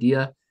an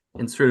idea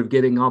and sort of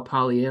getting all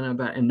Pollyanna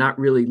about and not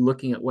really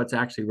looking at what's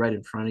actually right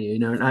in front of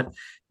you.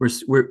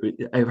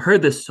 I've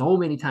heard this so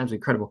many times,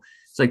 incredible.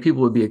 It's like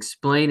people would be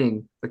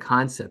explaining the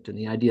concept and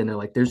the idea, and they're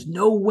like, there's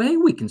no way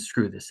we can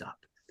screw this up.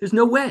 There's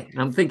no way. And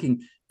I'm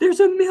thinking, there's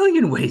a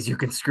million ways you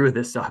can screw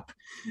this up.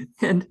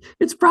 And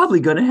it's probably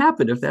going to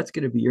happen if that's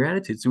going to be your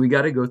attitude. So we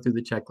got to go through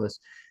the checklist.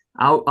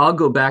 I'll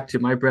go back to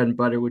my bread and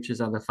butter, which is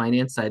on the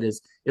finance side,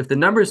 is if the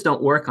numbers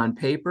don't work on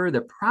paper,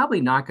 they're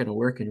probably not going to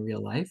work in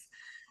real life.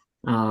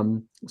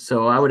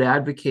 So I would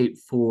advocate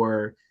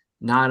for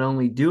not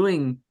only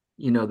doing,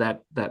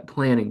 that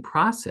planning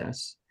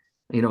process,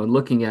 and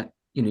looking at,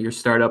 your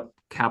startup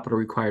capital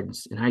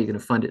requirements and how you're going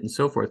to fund it and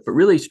so forth, but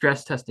really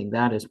stress testing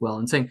that as well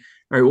and saying,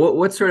 all right,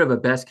 what's sort of a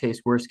best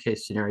case, worst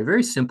case scenario?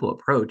 Very simple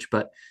approach,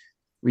 but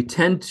we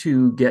tend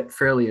to get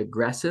fairly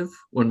aggressive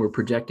when we're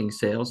projecting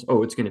sales.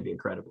 Oh, it's going to be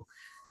incredible.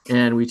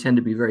 And we tend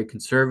to be very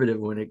conservative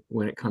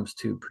when it comes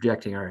to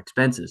projecting our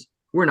expenses.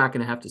 We're not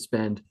going to have to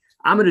spend,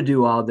 I'm going to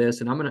do all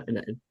this, and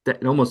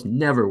it almost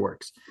never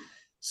works.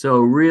 So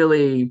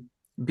really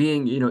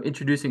being,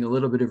 introducing a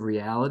little bit of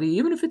reality,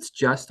 even if it's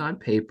just on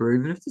paper,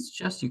 even if it's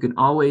just, you can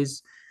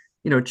always,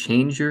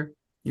 change your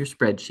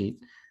spreadsheet.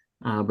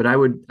 But I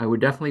would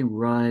definitely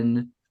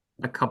run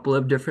a couple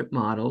of different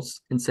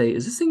models and say,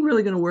 is this thing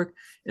really going to work?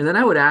 And then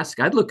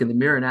I'd look in the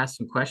mirror and ask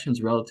some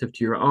questions relative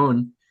to your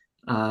own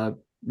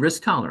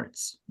risk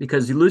tolerance,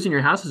 because losing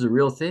your house is a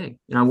real thing.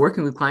 I'm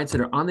working with clients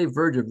that are on the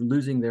verge of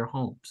losing their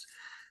homes.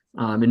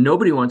 And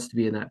nobody wants to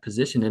be in that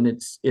position. And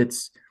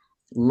it's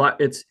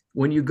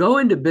when you go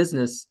into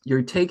business,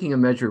 you're taking a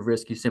measure of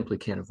risk. You simply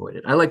can't avoid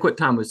it. I like what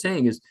Tom was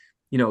saying is,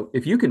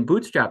 if you can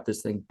bootstrap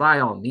this thing,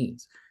 by all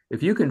means.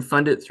 If you can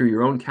fund it through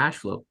your own cash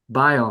flow,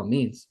 by all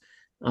means.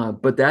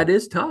 But that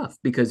is tough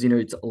because,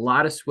 it's a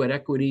lot of sweat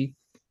equity,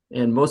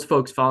 and most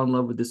folks fall in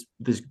love with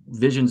this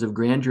visions of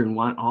grandeur and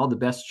want all the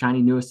best,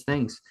 shiny, newest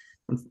things.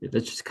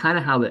 That's just kind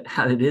of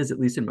how it is, at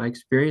least in my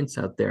experience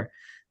out there.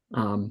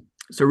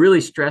 So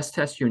really stress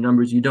test your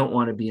numbers. You don't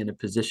want to be in a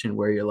position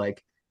where you're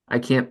like, I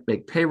can't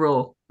make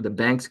payroll. The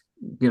bank's,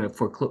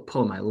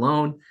 pull my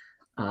loan.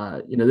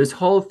 This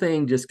whole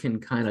thing just can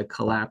kind of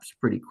collapse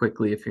pretty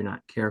quickly if you're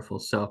not careful.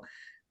 So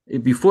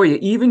before you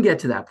even get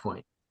to that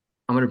point,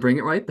 I'm going to bring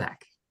it right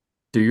back.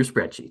 Do your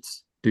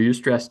spreadsheets, do your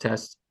stress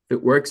tests. If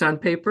it works on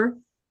paper,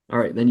 all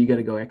right, then you got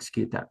to go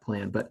execute that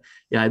plan. But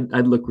yeah,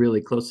 I'd look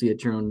really closely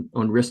at your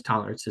own risk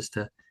tolerance as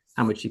to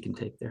how much you can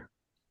take there.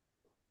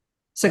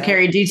 So,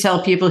 Carrie, do you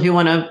tell people who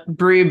want to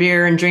brew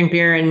beer and drink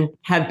beer and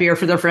have beer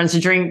for their friends to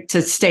drink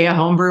to stay a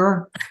home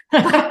brewer?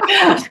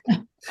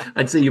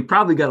 I'd say you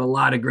probably got a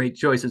lot of great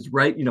choices,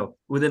 right?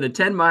 Within a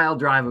 10-mile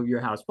drive of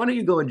your house. Why don't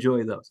you go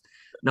enjoy those?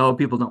 No,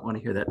 people don't want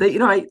to hear that.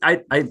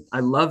 I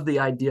love the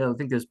idea. I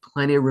think there's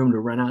plenty of room to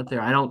run out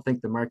there. I don't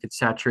think the market's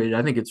saturated.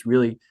 I think it's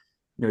really,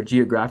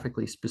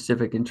 geographically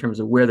specific in terms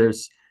of where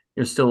there's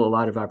still a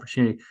lot of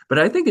opportunity. But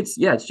I think it's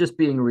just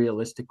being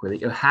realistic with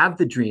it. Have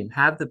the dream,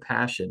 have the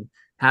passion,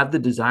 have the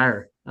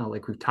desire,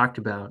 like we've talked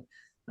about,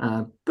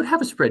 but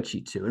have a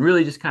spreadsheet too, and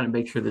really just kind of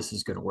make sure this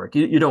is going to work.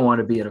 You don't want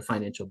to be in a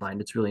financial bind.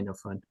 It's really no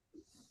fun.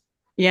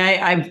 Yeah,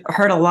 I've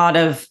heard a lot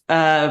of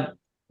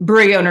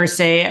brewery owners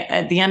say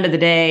at the end of the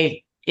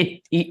day,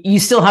 you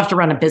still have to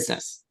run a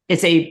business.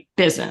 It's a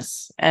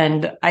business.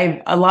 And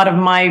a lot of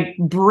my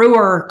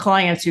brewer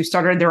clients who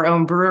started their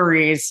own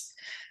breweries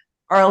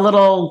are a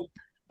little,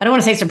 I don't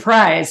want to say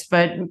surprised,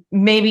 but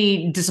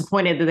maybe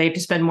disappointed that they have to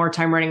spend more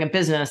time running a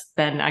business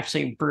than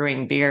actually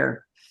brewing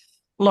beer.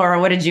 Laura,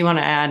 what did you want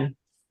to add?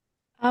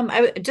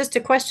 Just a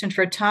question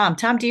for Tom.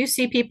 Tom, do you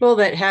see people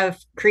that have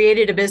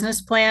created a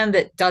business plan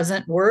that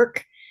doesn't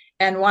work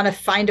and want to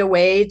find a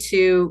way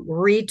to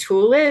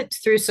retool it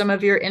through some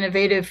of your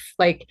innovative,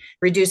 like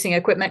reducing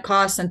equipment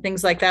costs and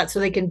things like that, so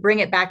they can bring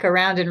it back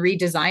around and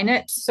redesign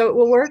it so it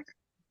will work?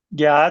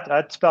 Yeah,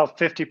 that's about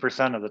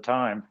 50% of the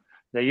time.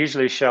 They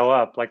usually show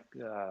up like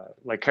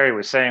Carrie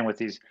was saying, with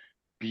these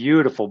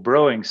beautiful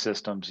brewing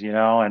systems,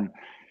 and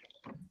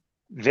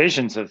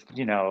visions of,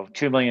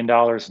 $2 million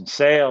in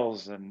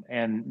sales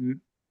and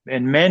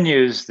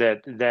menus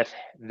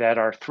that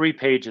are 3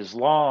 pages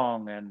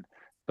long,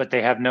 but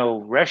they have no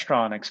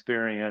restaurant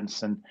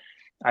experience. And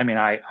I mean,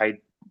 I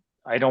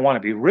don't want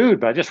to be rude,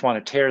 but I just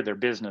want to tear their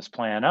business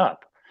plan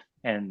up.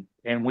 And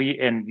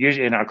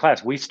usually in our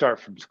class, we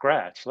start from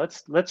scratch.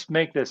 Let's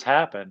make this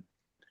happen.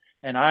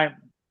 And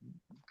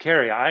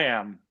Carrie, I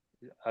am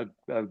a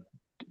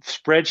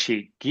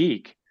spreadsheet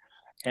geek.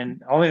 And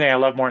the only thing I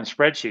love more than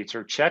spreadsheets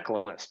are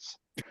checklists.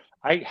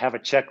 I have a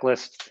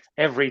checklist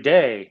every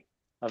day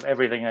of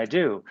everything I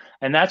do.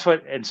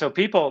 And so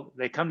people,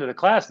 they come to the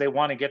class, they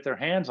want to get their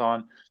hands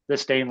on the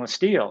stainless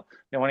steel.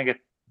 They want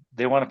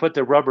to put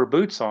their rubber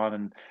boots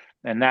on,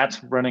 and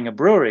that's running a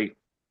brewery.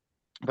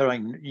 But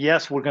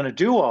yes, we're going to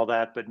do all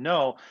that, but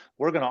no,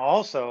 we're going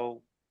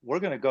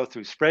to go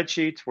through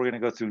spreadsheets. We're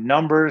going to go through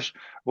numbers.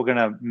 We're going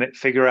to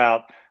figure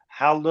out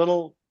how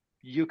little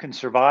you can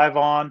survive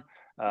on.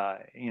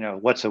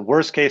 What's a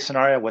worst case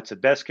scenario? What's a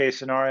best case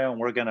scenario?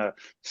 And we're going to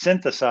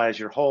synthesize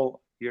your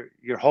whole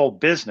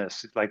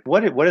business. Like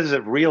what is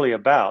it really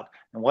about,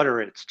 and what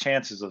are its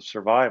chances of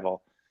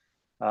survival?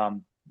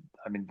 So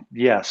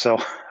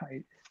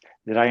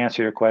did I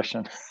answer your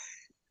question?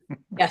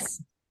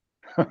 Yes.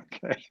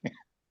 Okay.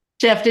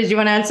 Jeff, did you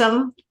want to add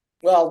something?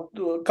 Well,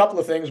 a couple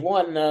of things.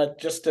 One,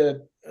 just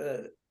to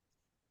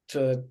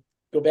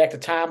go back to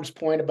Tom's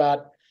point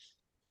about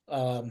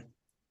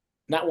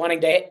not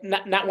wanting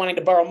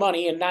to borrow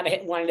money and not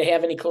wanting to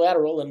have any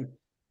collateral,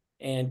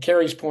 and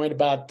Carrie's point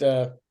about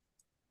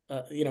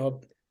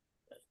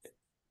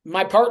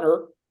my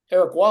partner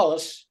Eric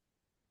Wallace.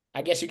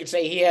 I guess you could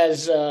say he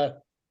has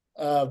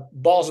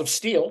balls of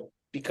steel,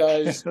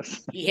 because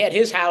he had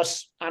his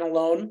house on a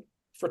loan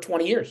for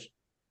 20 years.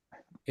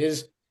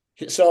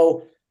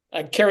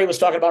 Carrie was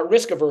talking about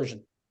risk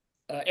aversion.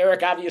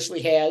 Eric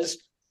obviously has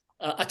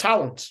a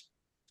tolerance.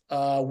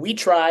 We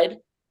tried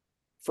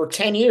for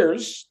 10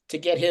 years to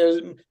get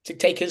him to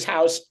take his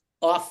house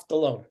off the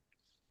loan,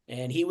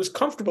 and he was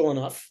comfortable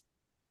enough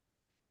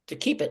to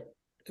keep it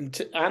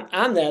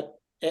on that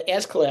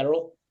as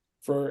collateral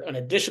for an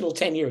additional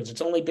 10 years.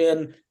 It's only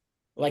been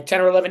like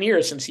 10 or 11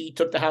 years since he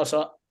took the house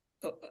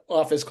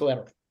off as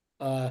collateral.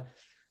 There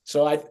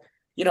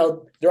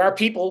are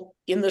people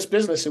in this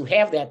business who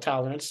have that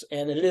tolerance,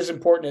 and it is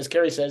important, as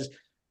Carrie says,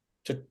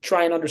 to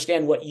try and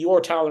understand what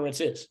your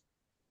tolerance is,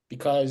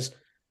 because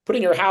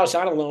putting your house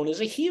on a loan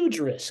is a huge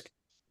risk.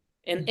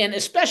 And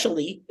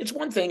especially, it's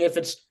one thing if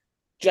it's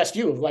just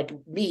you. Like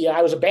me,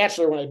 I was a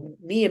bachelor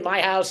me and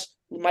my house,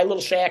 my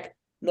little shack,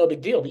 no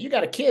big deal. But you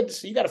got a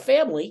kids, you got a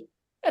family,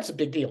 that's a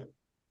big deal.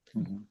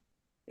 Mm-hmm.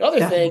 The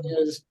other thing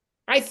is,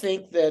 I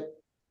think that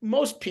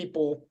most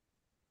people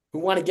who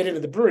want to get into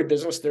the brewery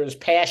business, there's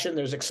passion,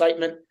 there's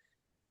excitement,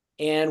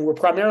 and we're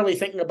primarily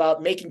thinking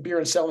about making beer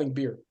and selling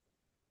beer.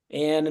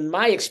 And in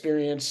my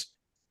experience,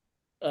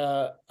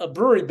 a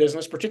brewery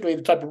business, particularly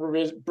the type of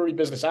brewery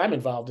business I'm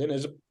involved in,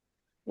 is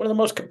one of the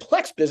most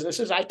complex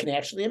businesses I can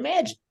actually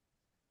imagine.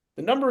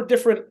 The number of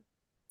different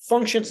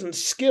functions and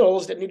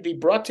skills that need to be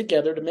brought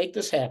together to make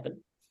this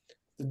happen,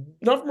 the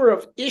number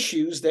of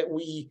issues that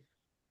we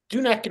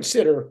do not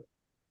consider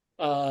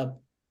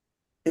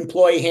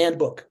employee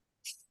handbook.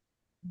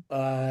 What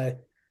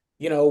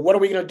are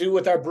we going to do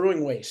with our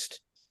brewing waste?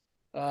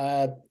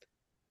 All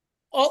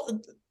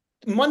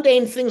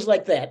mundane things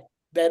like that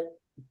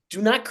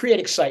do not create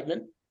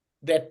excitement,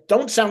 that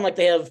don't sound like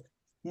they have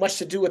much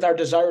to do with our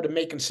desire to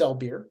make and sell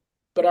beer,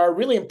 but are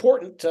really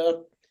important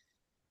to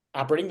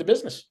operating the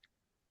business.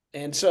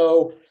 And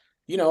so,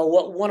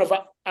 one of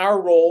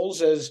our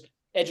roles as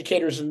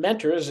educators and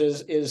mentors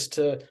is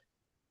to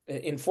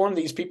inform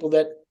these people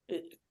that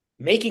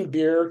making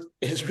beer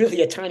is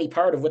really a tiny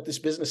part of what this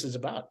business is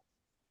about.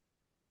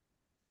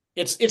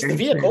 It's the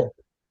vehicle,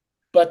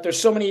 but there's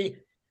so many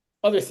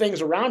other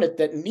things around it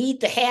that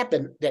need to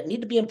happen, that need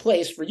to be in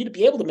place for you to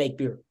be able to make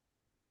beer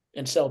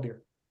and sell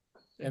beer.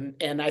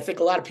 And I think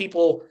a lot of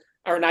people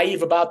are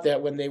naive about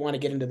that when they want to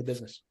get into the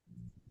business.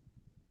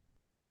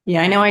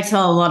 Yeah, I know. I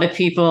tell a lot of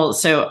people.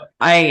 So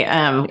I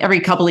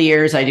every couple of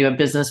years I do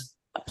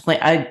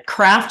a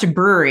craft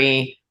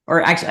brewery,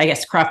 or actually I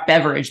guess craft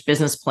beverage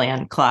business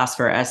plan class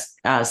for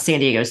San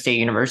Diego State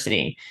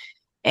University.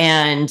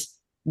 And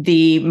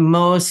the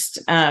most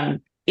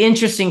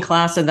interesting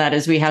class of that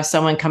is we have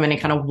someone come in and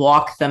kind of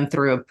walk them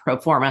through a pro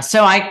forma.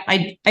 So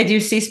I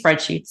do see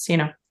spreadsheets.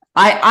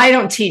 I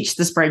don't teach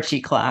the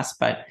spreadsheet class,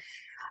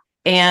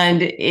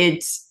 and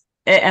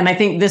I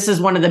think this is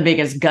one of the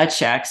biggest gut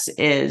checks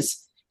is,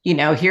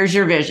 here's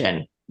your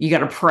vision. You got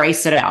to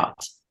price it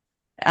out.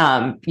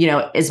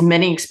 As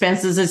many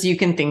expenses as you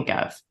can think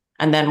of.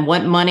 And then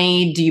what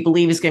money do you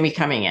believe is going to be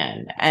coming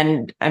in?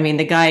 And I mean,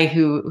 the guy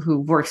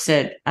who works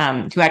at,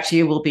 who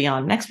actually will be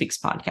on next week's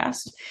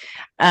podcast,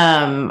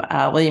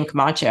 William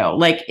Camacho,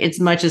 like, it's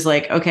much as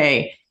like,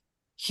 okay,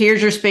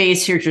 here's your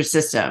space, here's your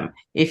system.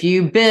 If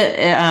you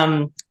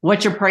bid,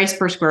 what's your price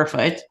per square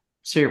foot?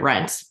 So your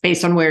rent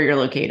based on where you're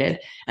located.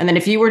 And then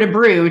if you were to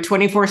brew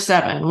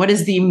 24/7, what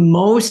is the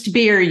most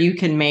beer you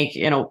can make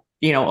in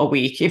a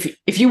week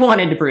if you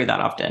wanted to brew that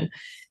often?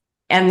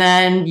 And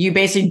then you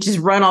basically just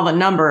run all the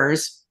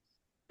numbers.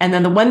 And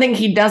then the one thing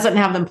he doesn't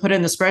have them put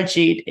in the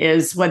spreadsheet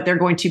is what they're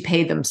going to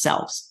pay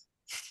themselves.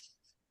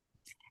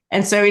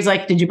 And so he's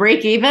like, did you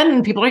break even?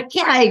 And people are like,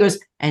 yeah. He goes,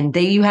 and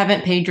you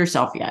haven't paid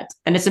yourself yet.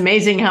 And it's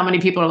amazing how many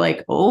people are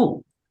like,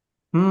 oh,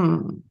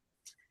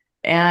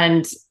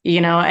 And,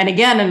 and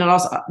again, and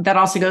that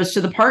also goes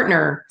to the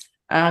partner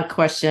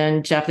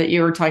question, Jeff, that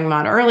you were talking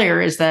about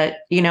earlier, is that,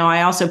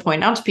 I also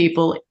point out to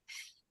people,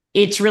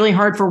 it's really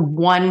hard for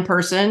one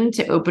person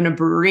to open a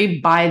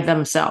brewery by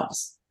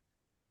themselves.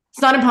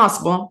 It's not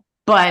impossible,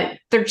 but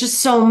there are just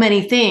so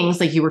many things,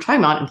 like you were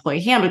talking about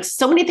employee handbooks,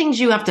 so many things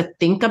you have to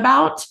think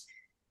about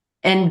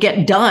and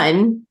get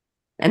done.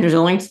 And there's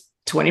only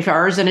 24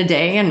 hours in a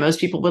day. And most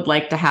people would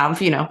like to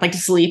have, like to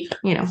sleep,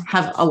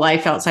 have a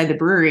life outside the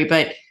brewery.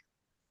 But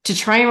to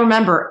try and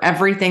remember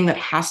everything that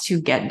has to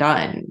get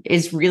done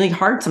is really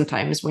hard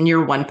sometimes when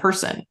you're one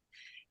person.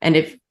 And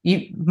if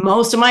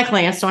most of my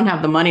clients don't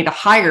have the money to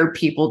hire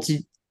people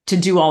to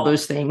do all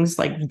those things,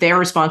 like they're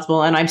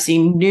responsible. And I've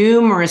seen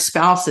numerous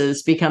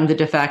spouses become the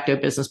de facto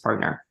business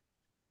partner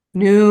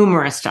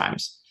numerous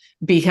times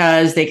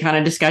because they kind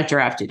of just got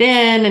drafted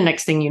in. And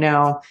next thing you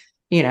know,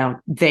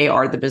 they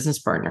are the business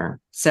partner.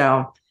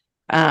 So,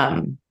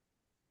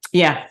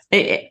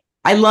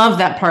 I love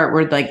that part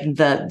where like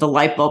the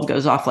light bulb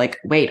goes off, like,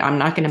 wait, I'm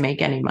not going to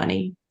make any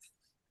money.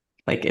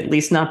 Like at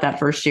least not that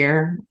first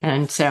year.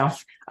 And so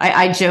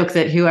I joke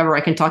that whoever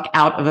I can talk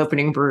out of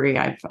opening a brewery,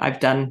 I've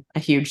done a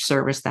huge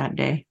service that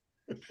day.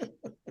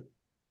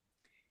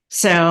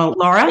 So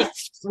Laura,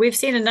 we've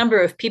seen a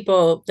number of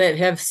people that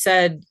have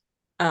said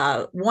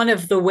one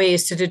of the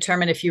ways to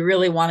determine if you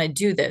really want to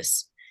do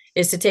this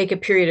is to take a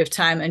period of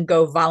time and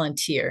go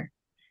volunteer.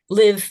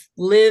 Live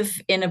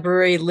in a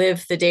brewery,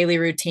 live the daily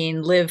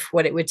routine, live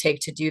what it would take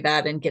to do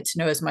that, and get to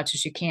know as much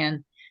as you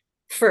can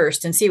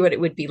first and see what it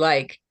would be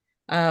like.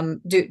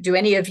 Do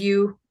any of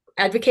you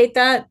advocate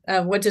that?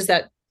 What does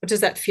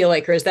that feel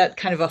like, or is that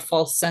kind of a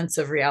false sense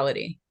of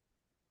reality?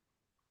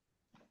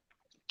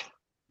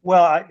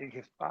 Well,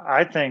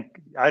 I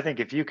think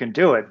if you can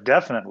do it,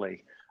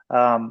 definitely,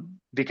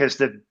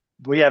 because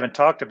we haven't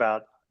talked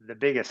about the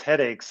biggest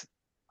headaches,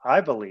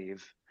 I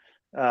believe,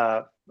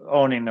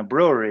 owning a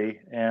brewery,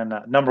 and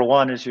number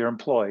one is your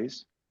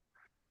employees,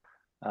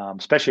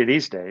 especially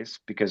these days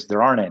because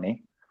there aren't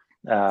any.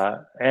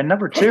 And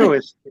number two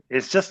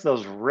is just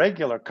those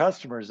regular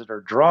customers that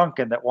are drunk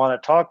and that want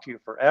to talk to you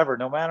forever,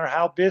 no matter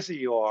how busy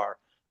you are.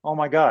 Oh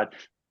my God.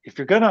 If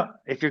you're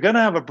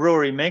gonna have a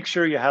brewery, make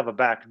sure you have a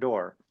back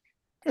door.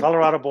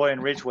 Colorado Boy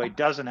and Ridgeway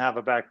doesn't have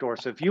a back door.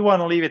 So if you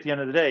want to leave at the end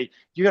of the day,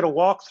 you got to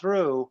walk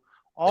through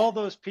all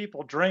those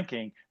people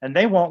drinking and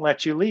they won't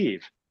let you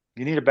leave.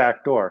 You need a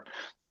back door.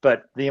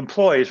 But the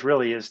employees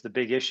really is the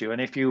big issue.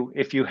 And if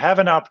you have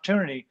an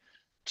opportunity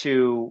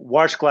to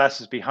wash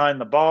glasses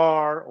behind the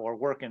bar or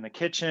work in the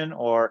kitchen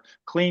or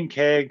clean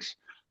kegs,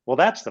 well,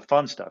 that's the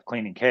fun stuff,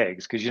 cleaning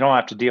kegs, because you don't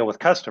have to deal with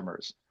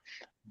customers.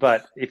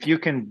 But if you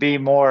can be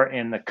more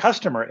in the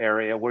customer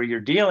area where you're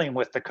dealing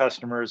with the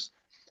customers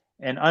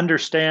and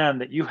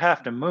understand that you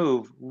have to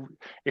move,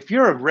 if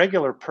you're a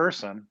regular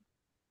person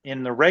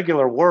in the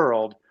regular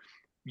world,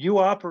 you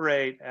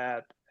operate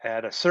at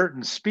a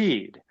certain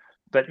speed.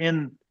 But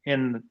in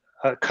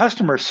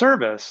customer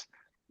service,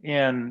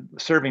 in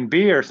serving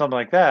beer or something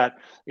like that,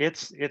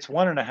 it's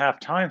 1.5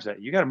 times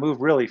that. You got to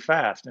move really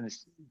fast, and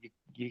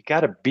you got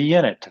to be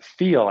in it to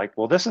feel like,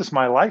 well, this is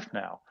my life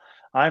now.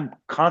 I'm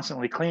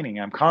constantly cleaning,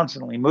 I'm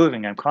constantly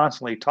moving, I'm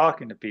constantly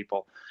talking to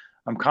people,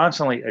 I'm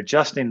constantly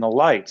adjusting the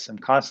lights, I'm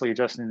constantly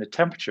adjusting the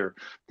temperature.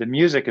 The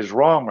music is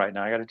wrong right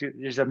now. I got to do.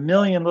 There's a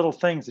million little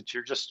things that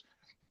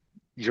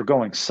you're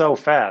going so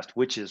fast,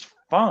 which is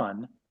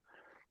fun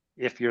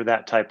if you're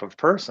that type of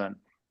person.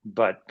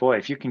 But boy,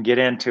 if you can get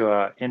into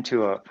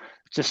a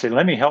just say,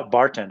 let me help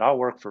bartend, I'll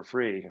work for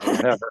free or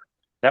whatever,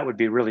 that would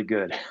be really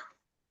good.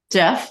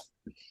 Jeff?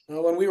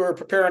 When we were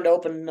preparing to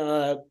open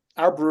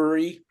our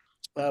brewery,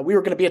 we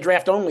were going to be a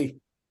draft only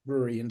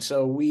brewery. And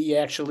so we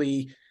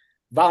actually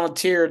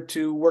volunteered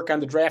to work on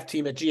the draft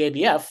team at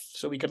GABF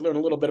so we could learn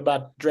a little bit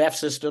about draft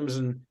systems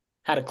and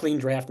how to clean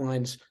draft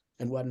lines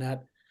and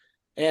whatnot.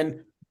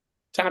 And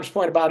Tom's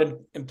point about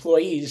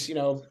employees,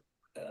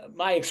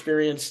 my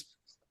experience,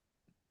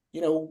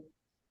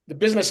 the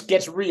business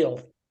gets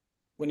real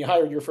when you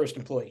hire your first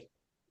employee.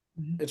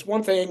 Mm-hmm. It's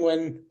one thing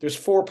when there's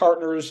 4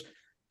 partners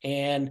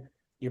and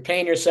you're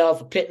paying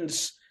yourself a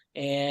pittance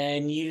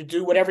and you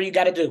do whatever you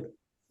got to do.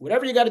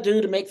 Whatever you got to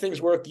do to make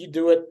things work, you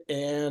do it,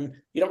 and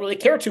you don't really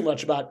care too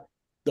much about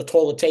the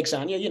toll it takes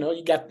on you.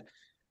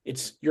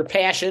 It's your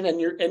passion, and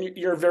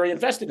you're very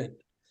invested in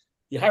it.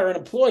 You hire an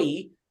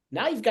employee,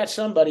 now you've got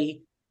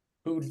somebody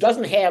who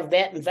doesn't have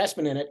that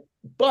investment in it,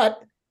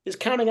 but is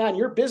counting on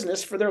your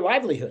business for their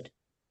livelihood.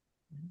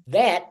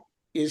 That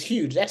is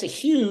huge. That's a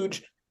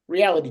huge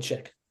reality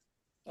check.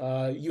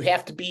 You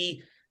have to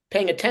be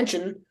paying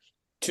attention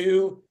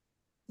to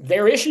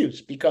their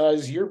issues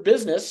because your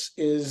business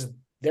is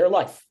their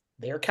life.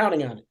 They're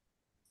counting on it.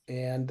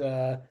 And,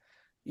 I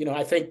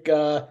think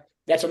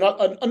that's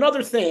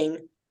another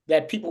thing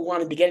that people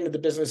wanting to get into the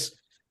business,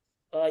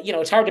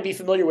 it's hard to be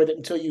familiar with it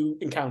until you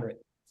encounter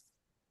it.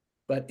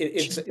 But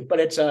it's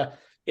a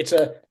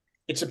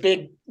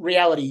big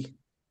reality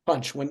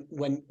punch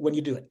when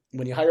you do it.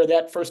 When you hire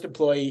that first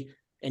employee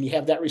and you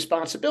have that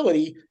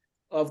responsibility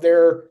of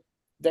their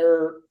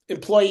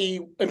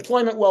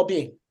employment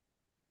well-being,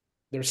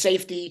 their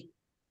safety,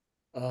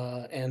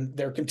 and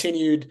their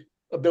continued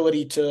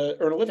ability to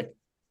earn a living.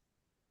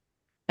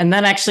 And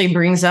that actually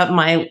brings up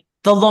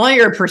the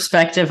lawyer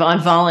perspective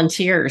on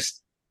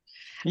volunteers.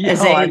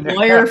 As a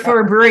lawyer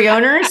for brewery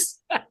owners,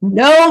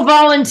 no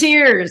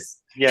volunteers.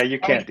 Yeah, you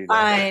can't do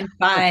that.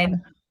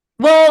 Fine.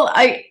 Well,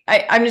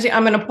 I'm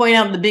going to point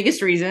out the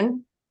biggest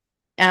reason,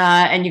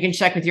 and you can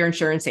check with your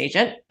insurance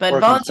agent, but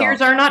volunteers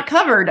are not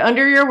covered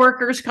under your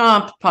workers'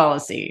 comp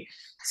policy.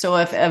 So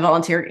if a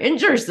volunteer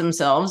injures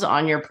themselves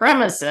on your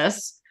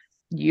premises,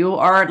 you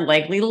are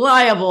likely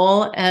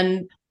liable.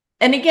 And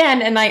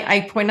again, and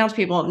I point out to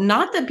people,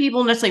 not that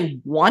people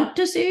necessarily want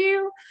to sue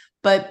you,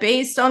 but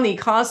based on the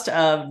cost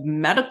of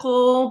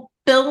medical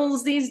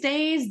bills these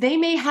days, they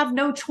may have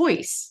no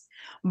choice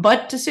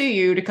but to sue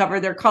you to cover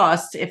their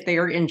costs if they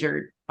are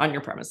injured on your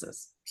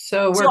premises.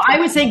 So So I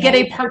would say get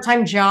a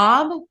part-time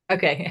job,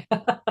 okay.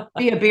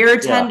 be a beer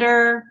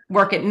tender,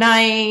 work at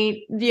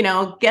night,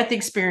 get the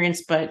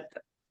experience, but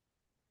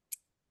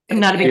I'm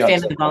not a big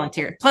fan of the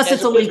volunteer. Plus,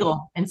 it's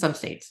illegal in some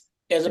states.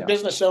 As a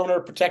business owner,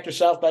 protect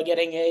yourself by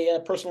getting a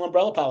personal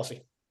umbrella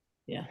policy.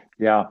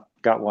 Yeah,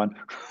 got one.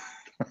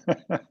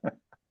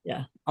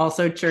 Yeah,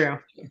 also true.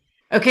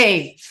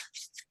 Okay,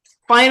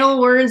 final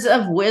words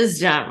of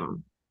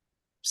wisdom.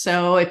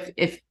 So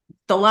if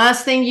the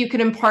last thing you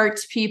could impart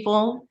to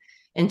people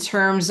in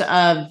terms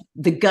of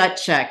the gut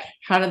check,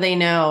 how do they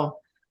know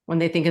when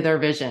they think of their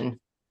vision,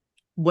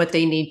 what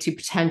they need to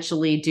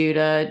potentially do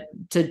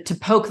to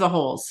poke the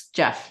holes?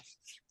 Jeff.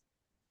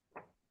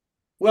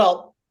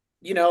 Well,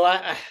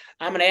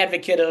 I'm an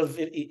advocate of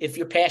if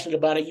you're passionate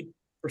about it, you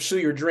pursue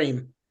your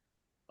dream.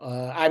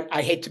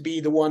 I hate to be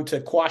the one to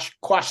quash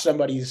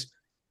somebody's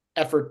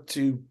effort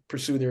to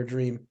pursue their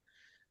dream.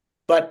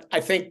 But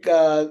I think,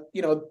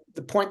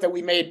 the point that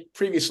we made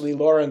previously,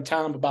 Laura and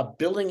Tom, about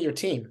building out your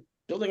team.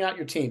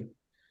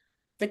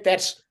 I think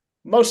that's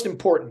most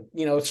important.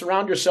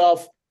 Surround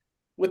yourself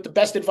with the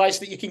best advice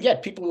that you can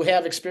get, people who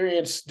have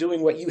experience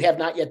doing what you have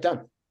not yet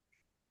done.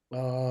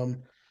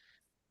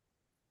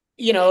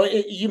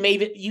 You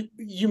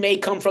may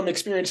come from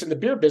experience in the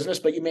beer business,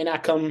 but you may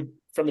not come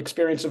from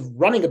experience of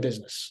running a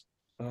business.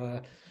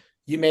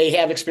 You may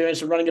have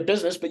experience in running a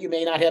business, but you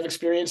may not have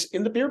experience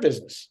in the beer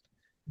business.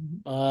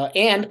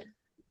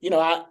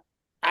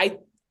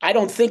 I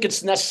don't think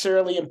it's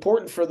necessarily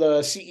important for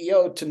the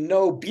CEO to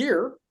know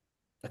beer.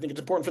 I think it's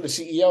important for the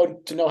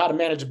CEO to know how to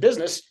manage a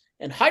business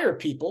and hire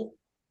people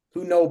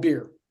who know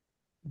beer.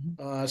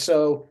 That's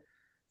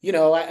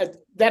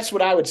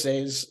what I would say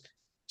is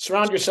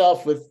surround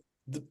yourself with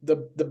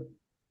the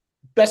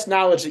best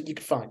knowledge that you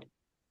can find,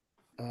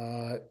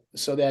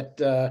 so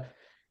that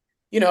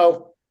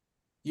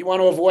you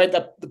want to avoid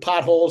the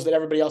potholes that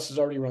everybody else has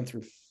already run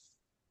through.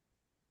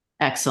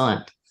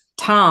 Excellent.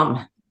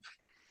 Tom.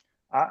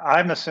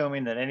 I'm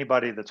assuming that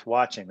anybody that's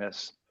watching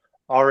this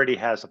already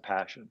has a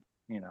passion,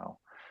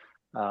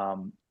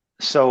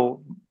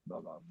 so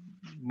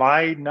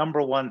my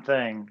number one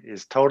thing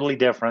is totally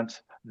different.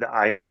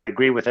 I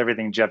agree with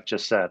everything Jeff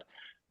just said.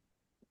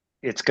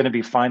 It's going to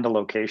be find a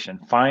location,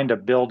 find a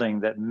building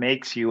that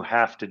makes you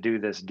have to do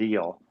this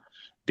deal,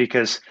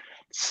 because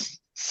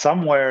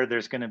somewhere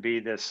there's going to be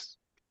this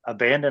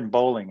abandoned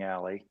bowling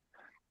alley,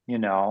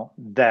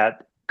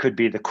 that could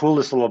be the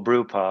coolest little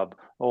brew pub,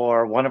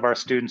 or one of our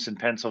students in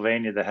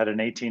Pennsylvania that had an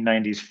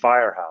 1890s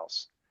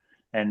firehouse,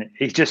 and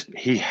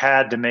he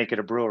had to make it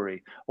a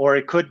brewery. Or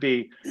it could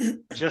be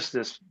just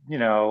this,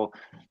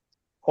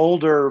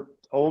 older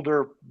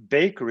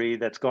bakery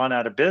that's gone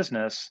out of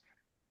business,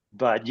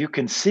 but you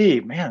can see,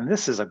 man,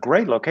 this is a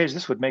great location.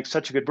 This would make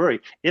such a good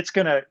brewery. It's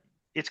gonna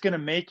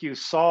make you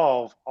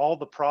solve all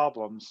the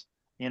problems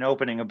in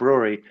opening a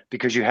brewery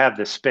because you have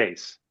this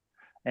space,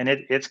 and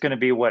it's going to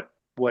be what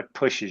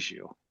pushes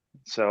you.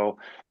 So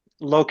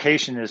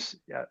location is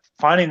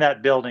finding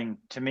that building,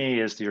 to me,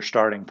 is your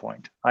starting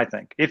point, I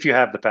think, if you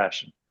have the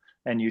passion,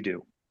 and you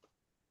do.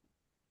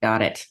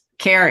 Got it.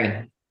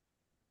 Carrie.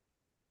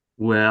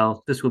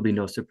 Well, this will be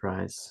no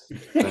surprise.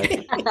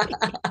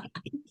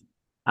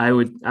 I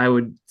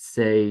would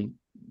say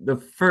the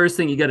first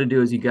thing you got to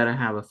do is you got to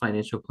have a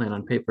financial plan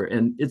on paper.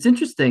 And it's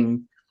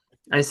interesting.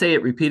 I say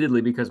it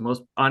repeatedly because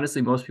most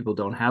people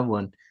don't have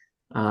one.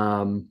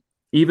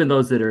 Even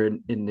those that are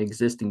in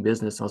existing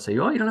business, I'll say,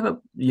 oh,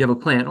 you have a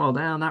plan. Oh,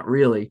 no, not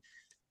really.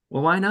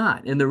 Well, why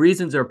not? And the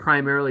reasons are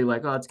primarily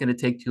like, oh, it's going to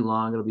take too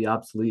long. It'll be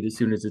obsolete as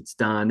soon as it's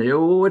done.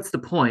 What's the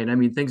point? I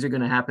mean, things are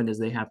going to happen as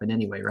they happen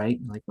anyway, right?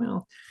 I'm like,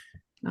 well,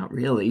 not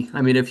really.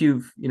 I mean, if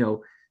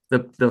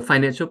the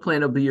financial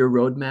plan will be your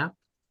roadmap,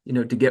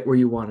 to get where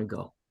you want to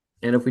go.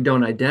 And if we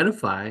don't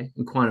identify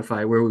and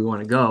quantify where we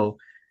want to go,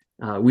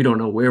 we don't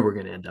know where we're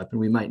going to end up,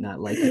 and we might not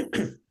like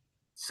it.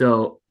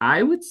 So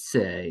I would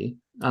say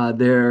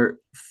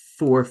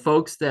for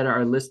folks that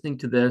are listening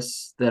to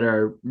this, that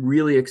are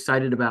really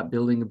excited about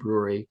building a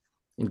brewery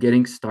and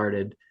getting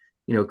started,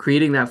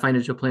 creating that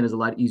financial plan is a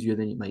lot easier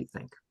than you might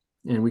think.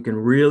 And we can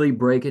really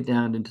break it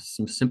down into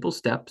some simple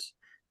steps.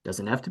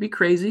 Doesn't have to be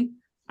crazy.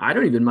 I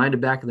don't even mind the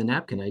back of the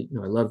napkin. I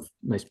love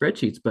my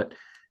spreadsheets, but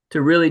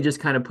to really just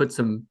kind of put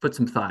some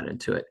thought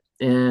into it.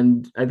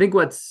 And I think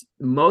what's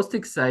most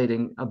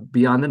exciting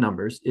beyond the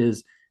numbers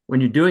is when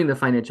you're doing the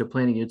financial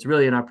planning, it's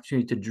really an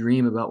opportunity to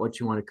dream about what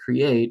you want to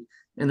create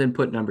and then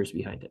put numbers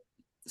behind it.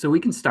 So we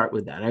can start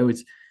with that.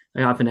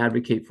 I often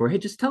advocate for, hey,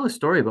 just tell a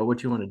story about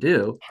what you want to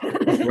do.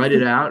 Just write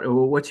it out.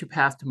 Or what's your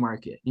path to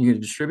market? You're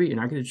going to distribute, you're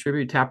not going to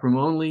distribute, tap room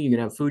only, you're going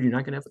to have food, you're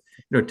not going to have,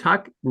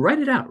 write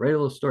it out, write a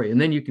little story. And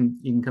then you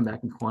can come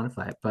back and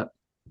quantify it. But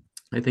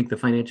I think the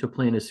financial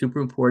plan is super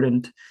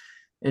important.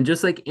 And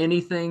just like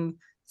anything,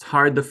 it's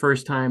hard the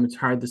first time, it's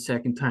hard the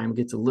second time, it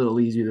gets a little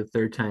easier the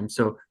third time.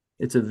 So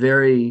it's a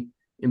very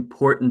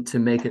important to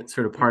make it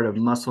sort of part of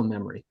muscle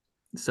memory.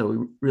 So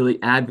we really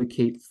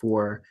advocate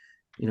for,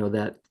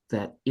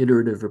 that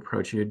iterative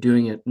approach. You're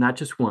doing it not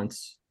just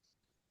once,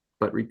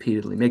 but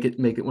repeatedly. Make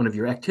it one of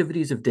your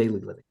activities of daily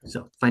living.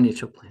 So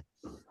financial plan.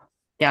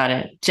 Got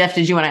it. Jeff,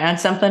 did you want to add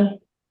something?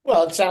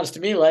 Well, it sounds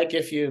to me like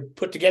if you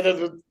put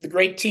together the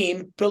great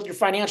team, build your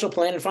financial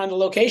plan, and find the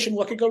location,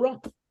 what could go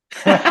wrong?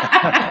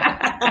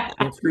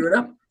 Can't screw it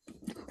up.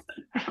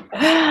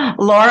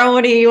 Laura,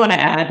 what do you want to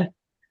add?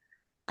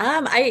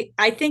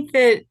 I think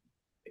that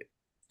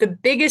the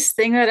biggest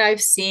thing that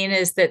I've seen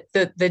is that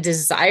the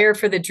desire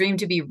for the dream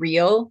to be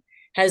real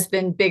has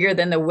been bigger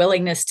than the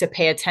willingness to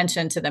pay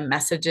attention to the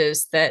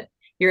messages that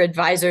your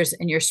advisors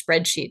and your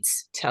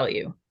spreadsheets tell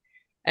you.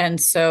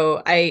 And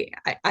so I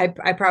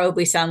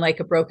probably sound like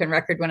a broken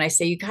record when I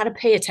say you got to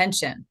pay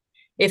attention.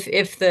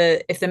 If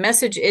the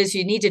message is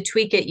you need to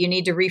tweak it, you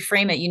need to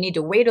reframe it, you need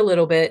to wait a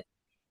little bit,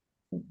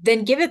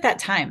 then give it that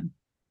time,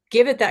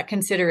 give it that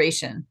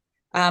consideration.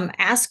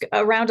 Ask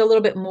around a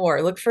little bit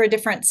more. Look for a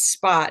different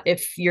spot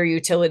if your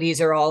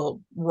utilities are all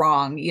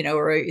wrong,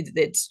 or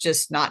it's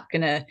just not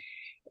gonna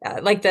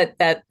like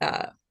that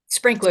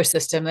sprinkler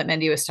system that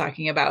Mindy was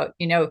talking about.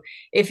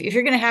 If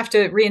you're gonna have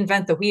to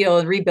reinvent the wheel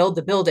and rebuild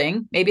the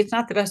building, maybe it's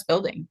not the best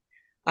building.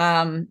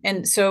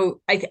 And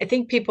so I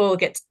think people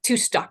get too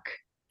stuck,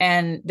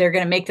 and they're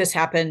gonna make this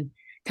happen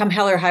come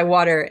hell or high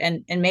water,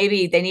 and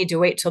maybe they need to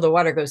wait till the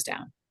water goes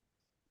down.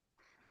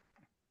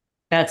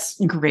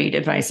 That's great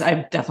advice.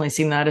 I've definitely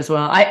seen that as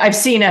well. I've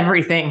seen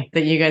everything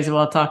that you guys have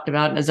all talked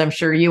about, as I'm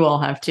sure you all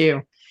have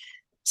too.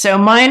 So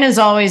mine has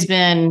always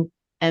been,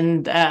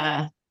 and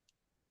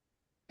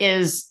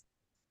is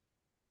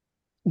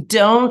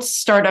don't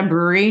start a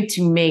brewery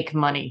to make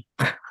money.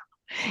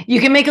 You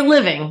can make a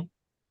living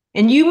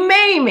and you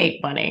may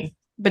make money,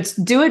 but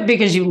do it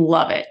because you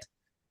love it.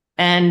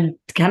 And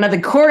kind of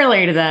the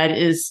corollary to that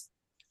is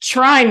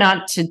try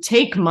not to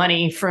take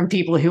money from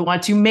people who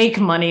want to make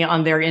money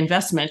on their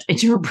investment in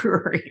your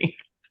brewery.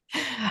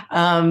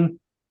 Do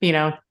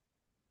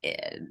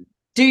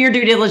your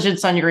due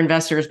diligence on your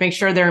investors. Make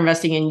sure they're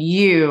investing in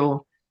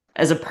you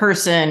as a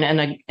person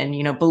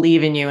and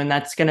believe in you. And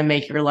that's going to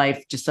make your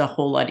life just a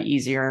whole lot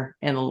easier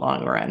in the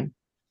long run.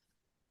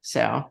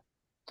 So,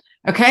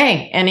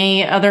 okay.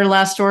 Any other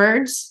last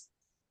words?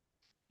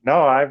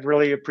 No, I've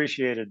really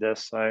appreciated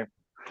this.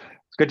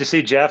 It's good to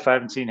see Jeff. I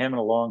haven't seen him in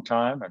a long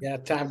time. Yeah,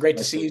 Tom, great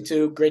to see you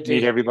too. Great to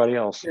meet everybody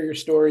else. Hear your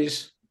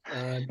stories.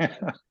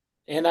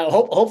 And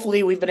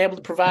hopefully we've been able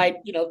to provide,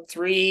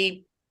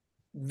 3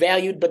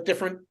 valued but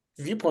different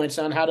viewpoints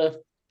on how to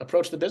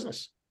approach the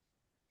business.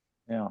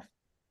 Yeah,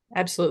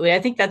 absolutely. I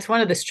think that's one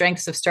of the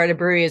strengths of Start a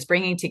Brewery is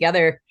bringing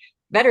together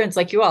veterans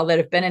like you all that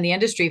have been in the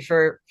industry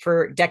for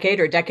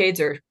decades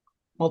or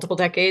multiple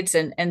decades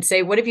and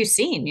say, what have you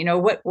seen?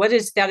 What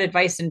is that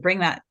advice, and bring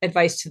that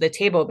advice to the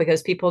table,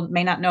 because people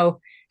may not know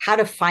how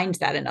to find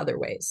that in other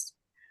ways.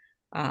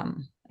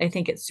 I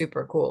think it's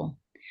super cool.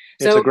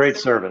 It's a great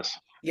service.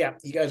 Yeah,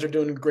 you guys are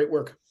doing great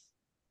work.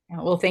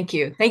 Well, thank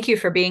you. Thank you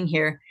for being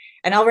here.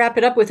 And I'll wrap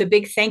it up with a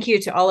big thank you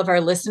to all of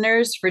our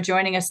listeners for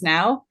joining us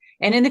now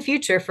and in the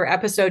future for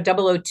episode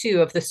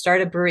 002 of the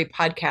Start a Brewery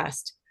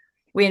podcast.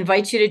 We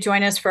invite you to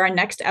join us for our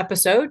next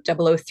episode,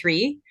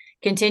 003,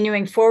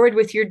 continuing forward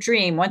with your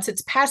dream once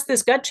it's past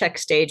this gut check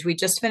stage we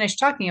just finished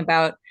talking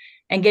about,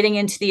 and getting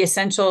into the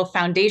essential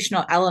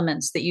foundational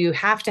elements that you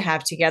have to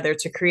have together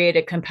to create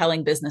a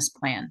compelling business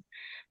plan.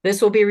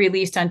 This will be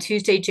released on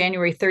Tuesday,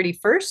 January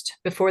 31st,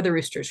 before the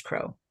roosters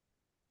crow.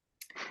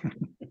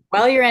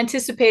 While you're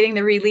anticipating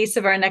the release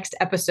of our next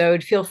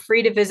episode, feel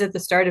free to visit the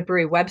Start a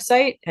Brewery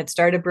website at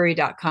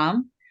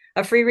startabrewery.com,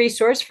 a free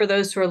resource for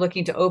those who are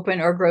looking to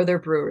open or grow their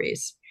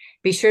breweries.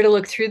 Be sure to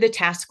look through the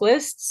task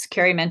lists,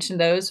 Carrie mentioned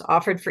those,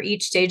 offered for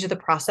each stage of the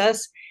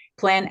process,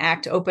 plan,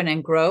 act, open,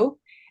 and grow,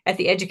 at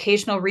the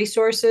educational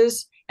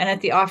resources, and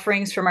at the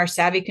offerings from our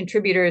savvy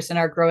contributors in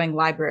our growing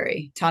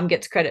library. Tom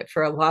gets credit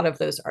for a lot of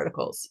those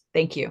articles.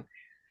 Thank you.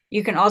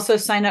 You can also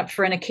sign up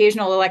for an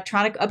occasional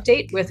electronic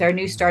update with our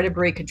new Start a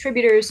Brewery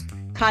contributors,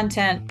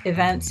 content,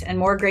 events, and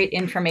more great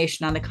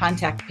information on the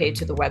contact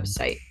page of the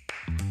website.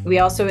 We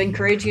also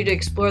encourage you to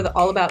explore the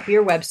All About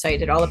Beer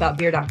website at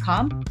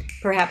allaboutbeer.com.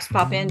 Perhaps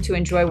pop in to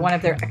enjoy one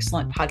of their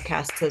excellent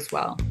podcasts as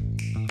well.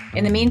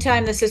 In the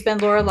meantime, this has been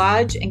Laura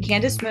Lodge and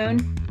Candace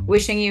Moon,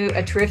 wishing you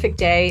a terrific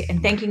day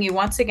and thanking you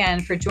once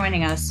again for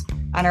joining us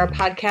on our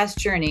podcast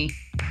journey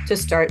to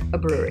start a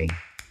brewery.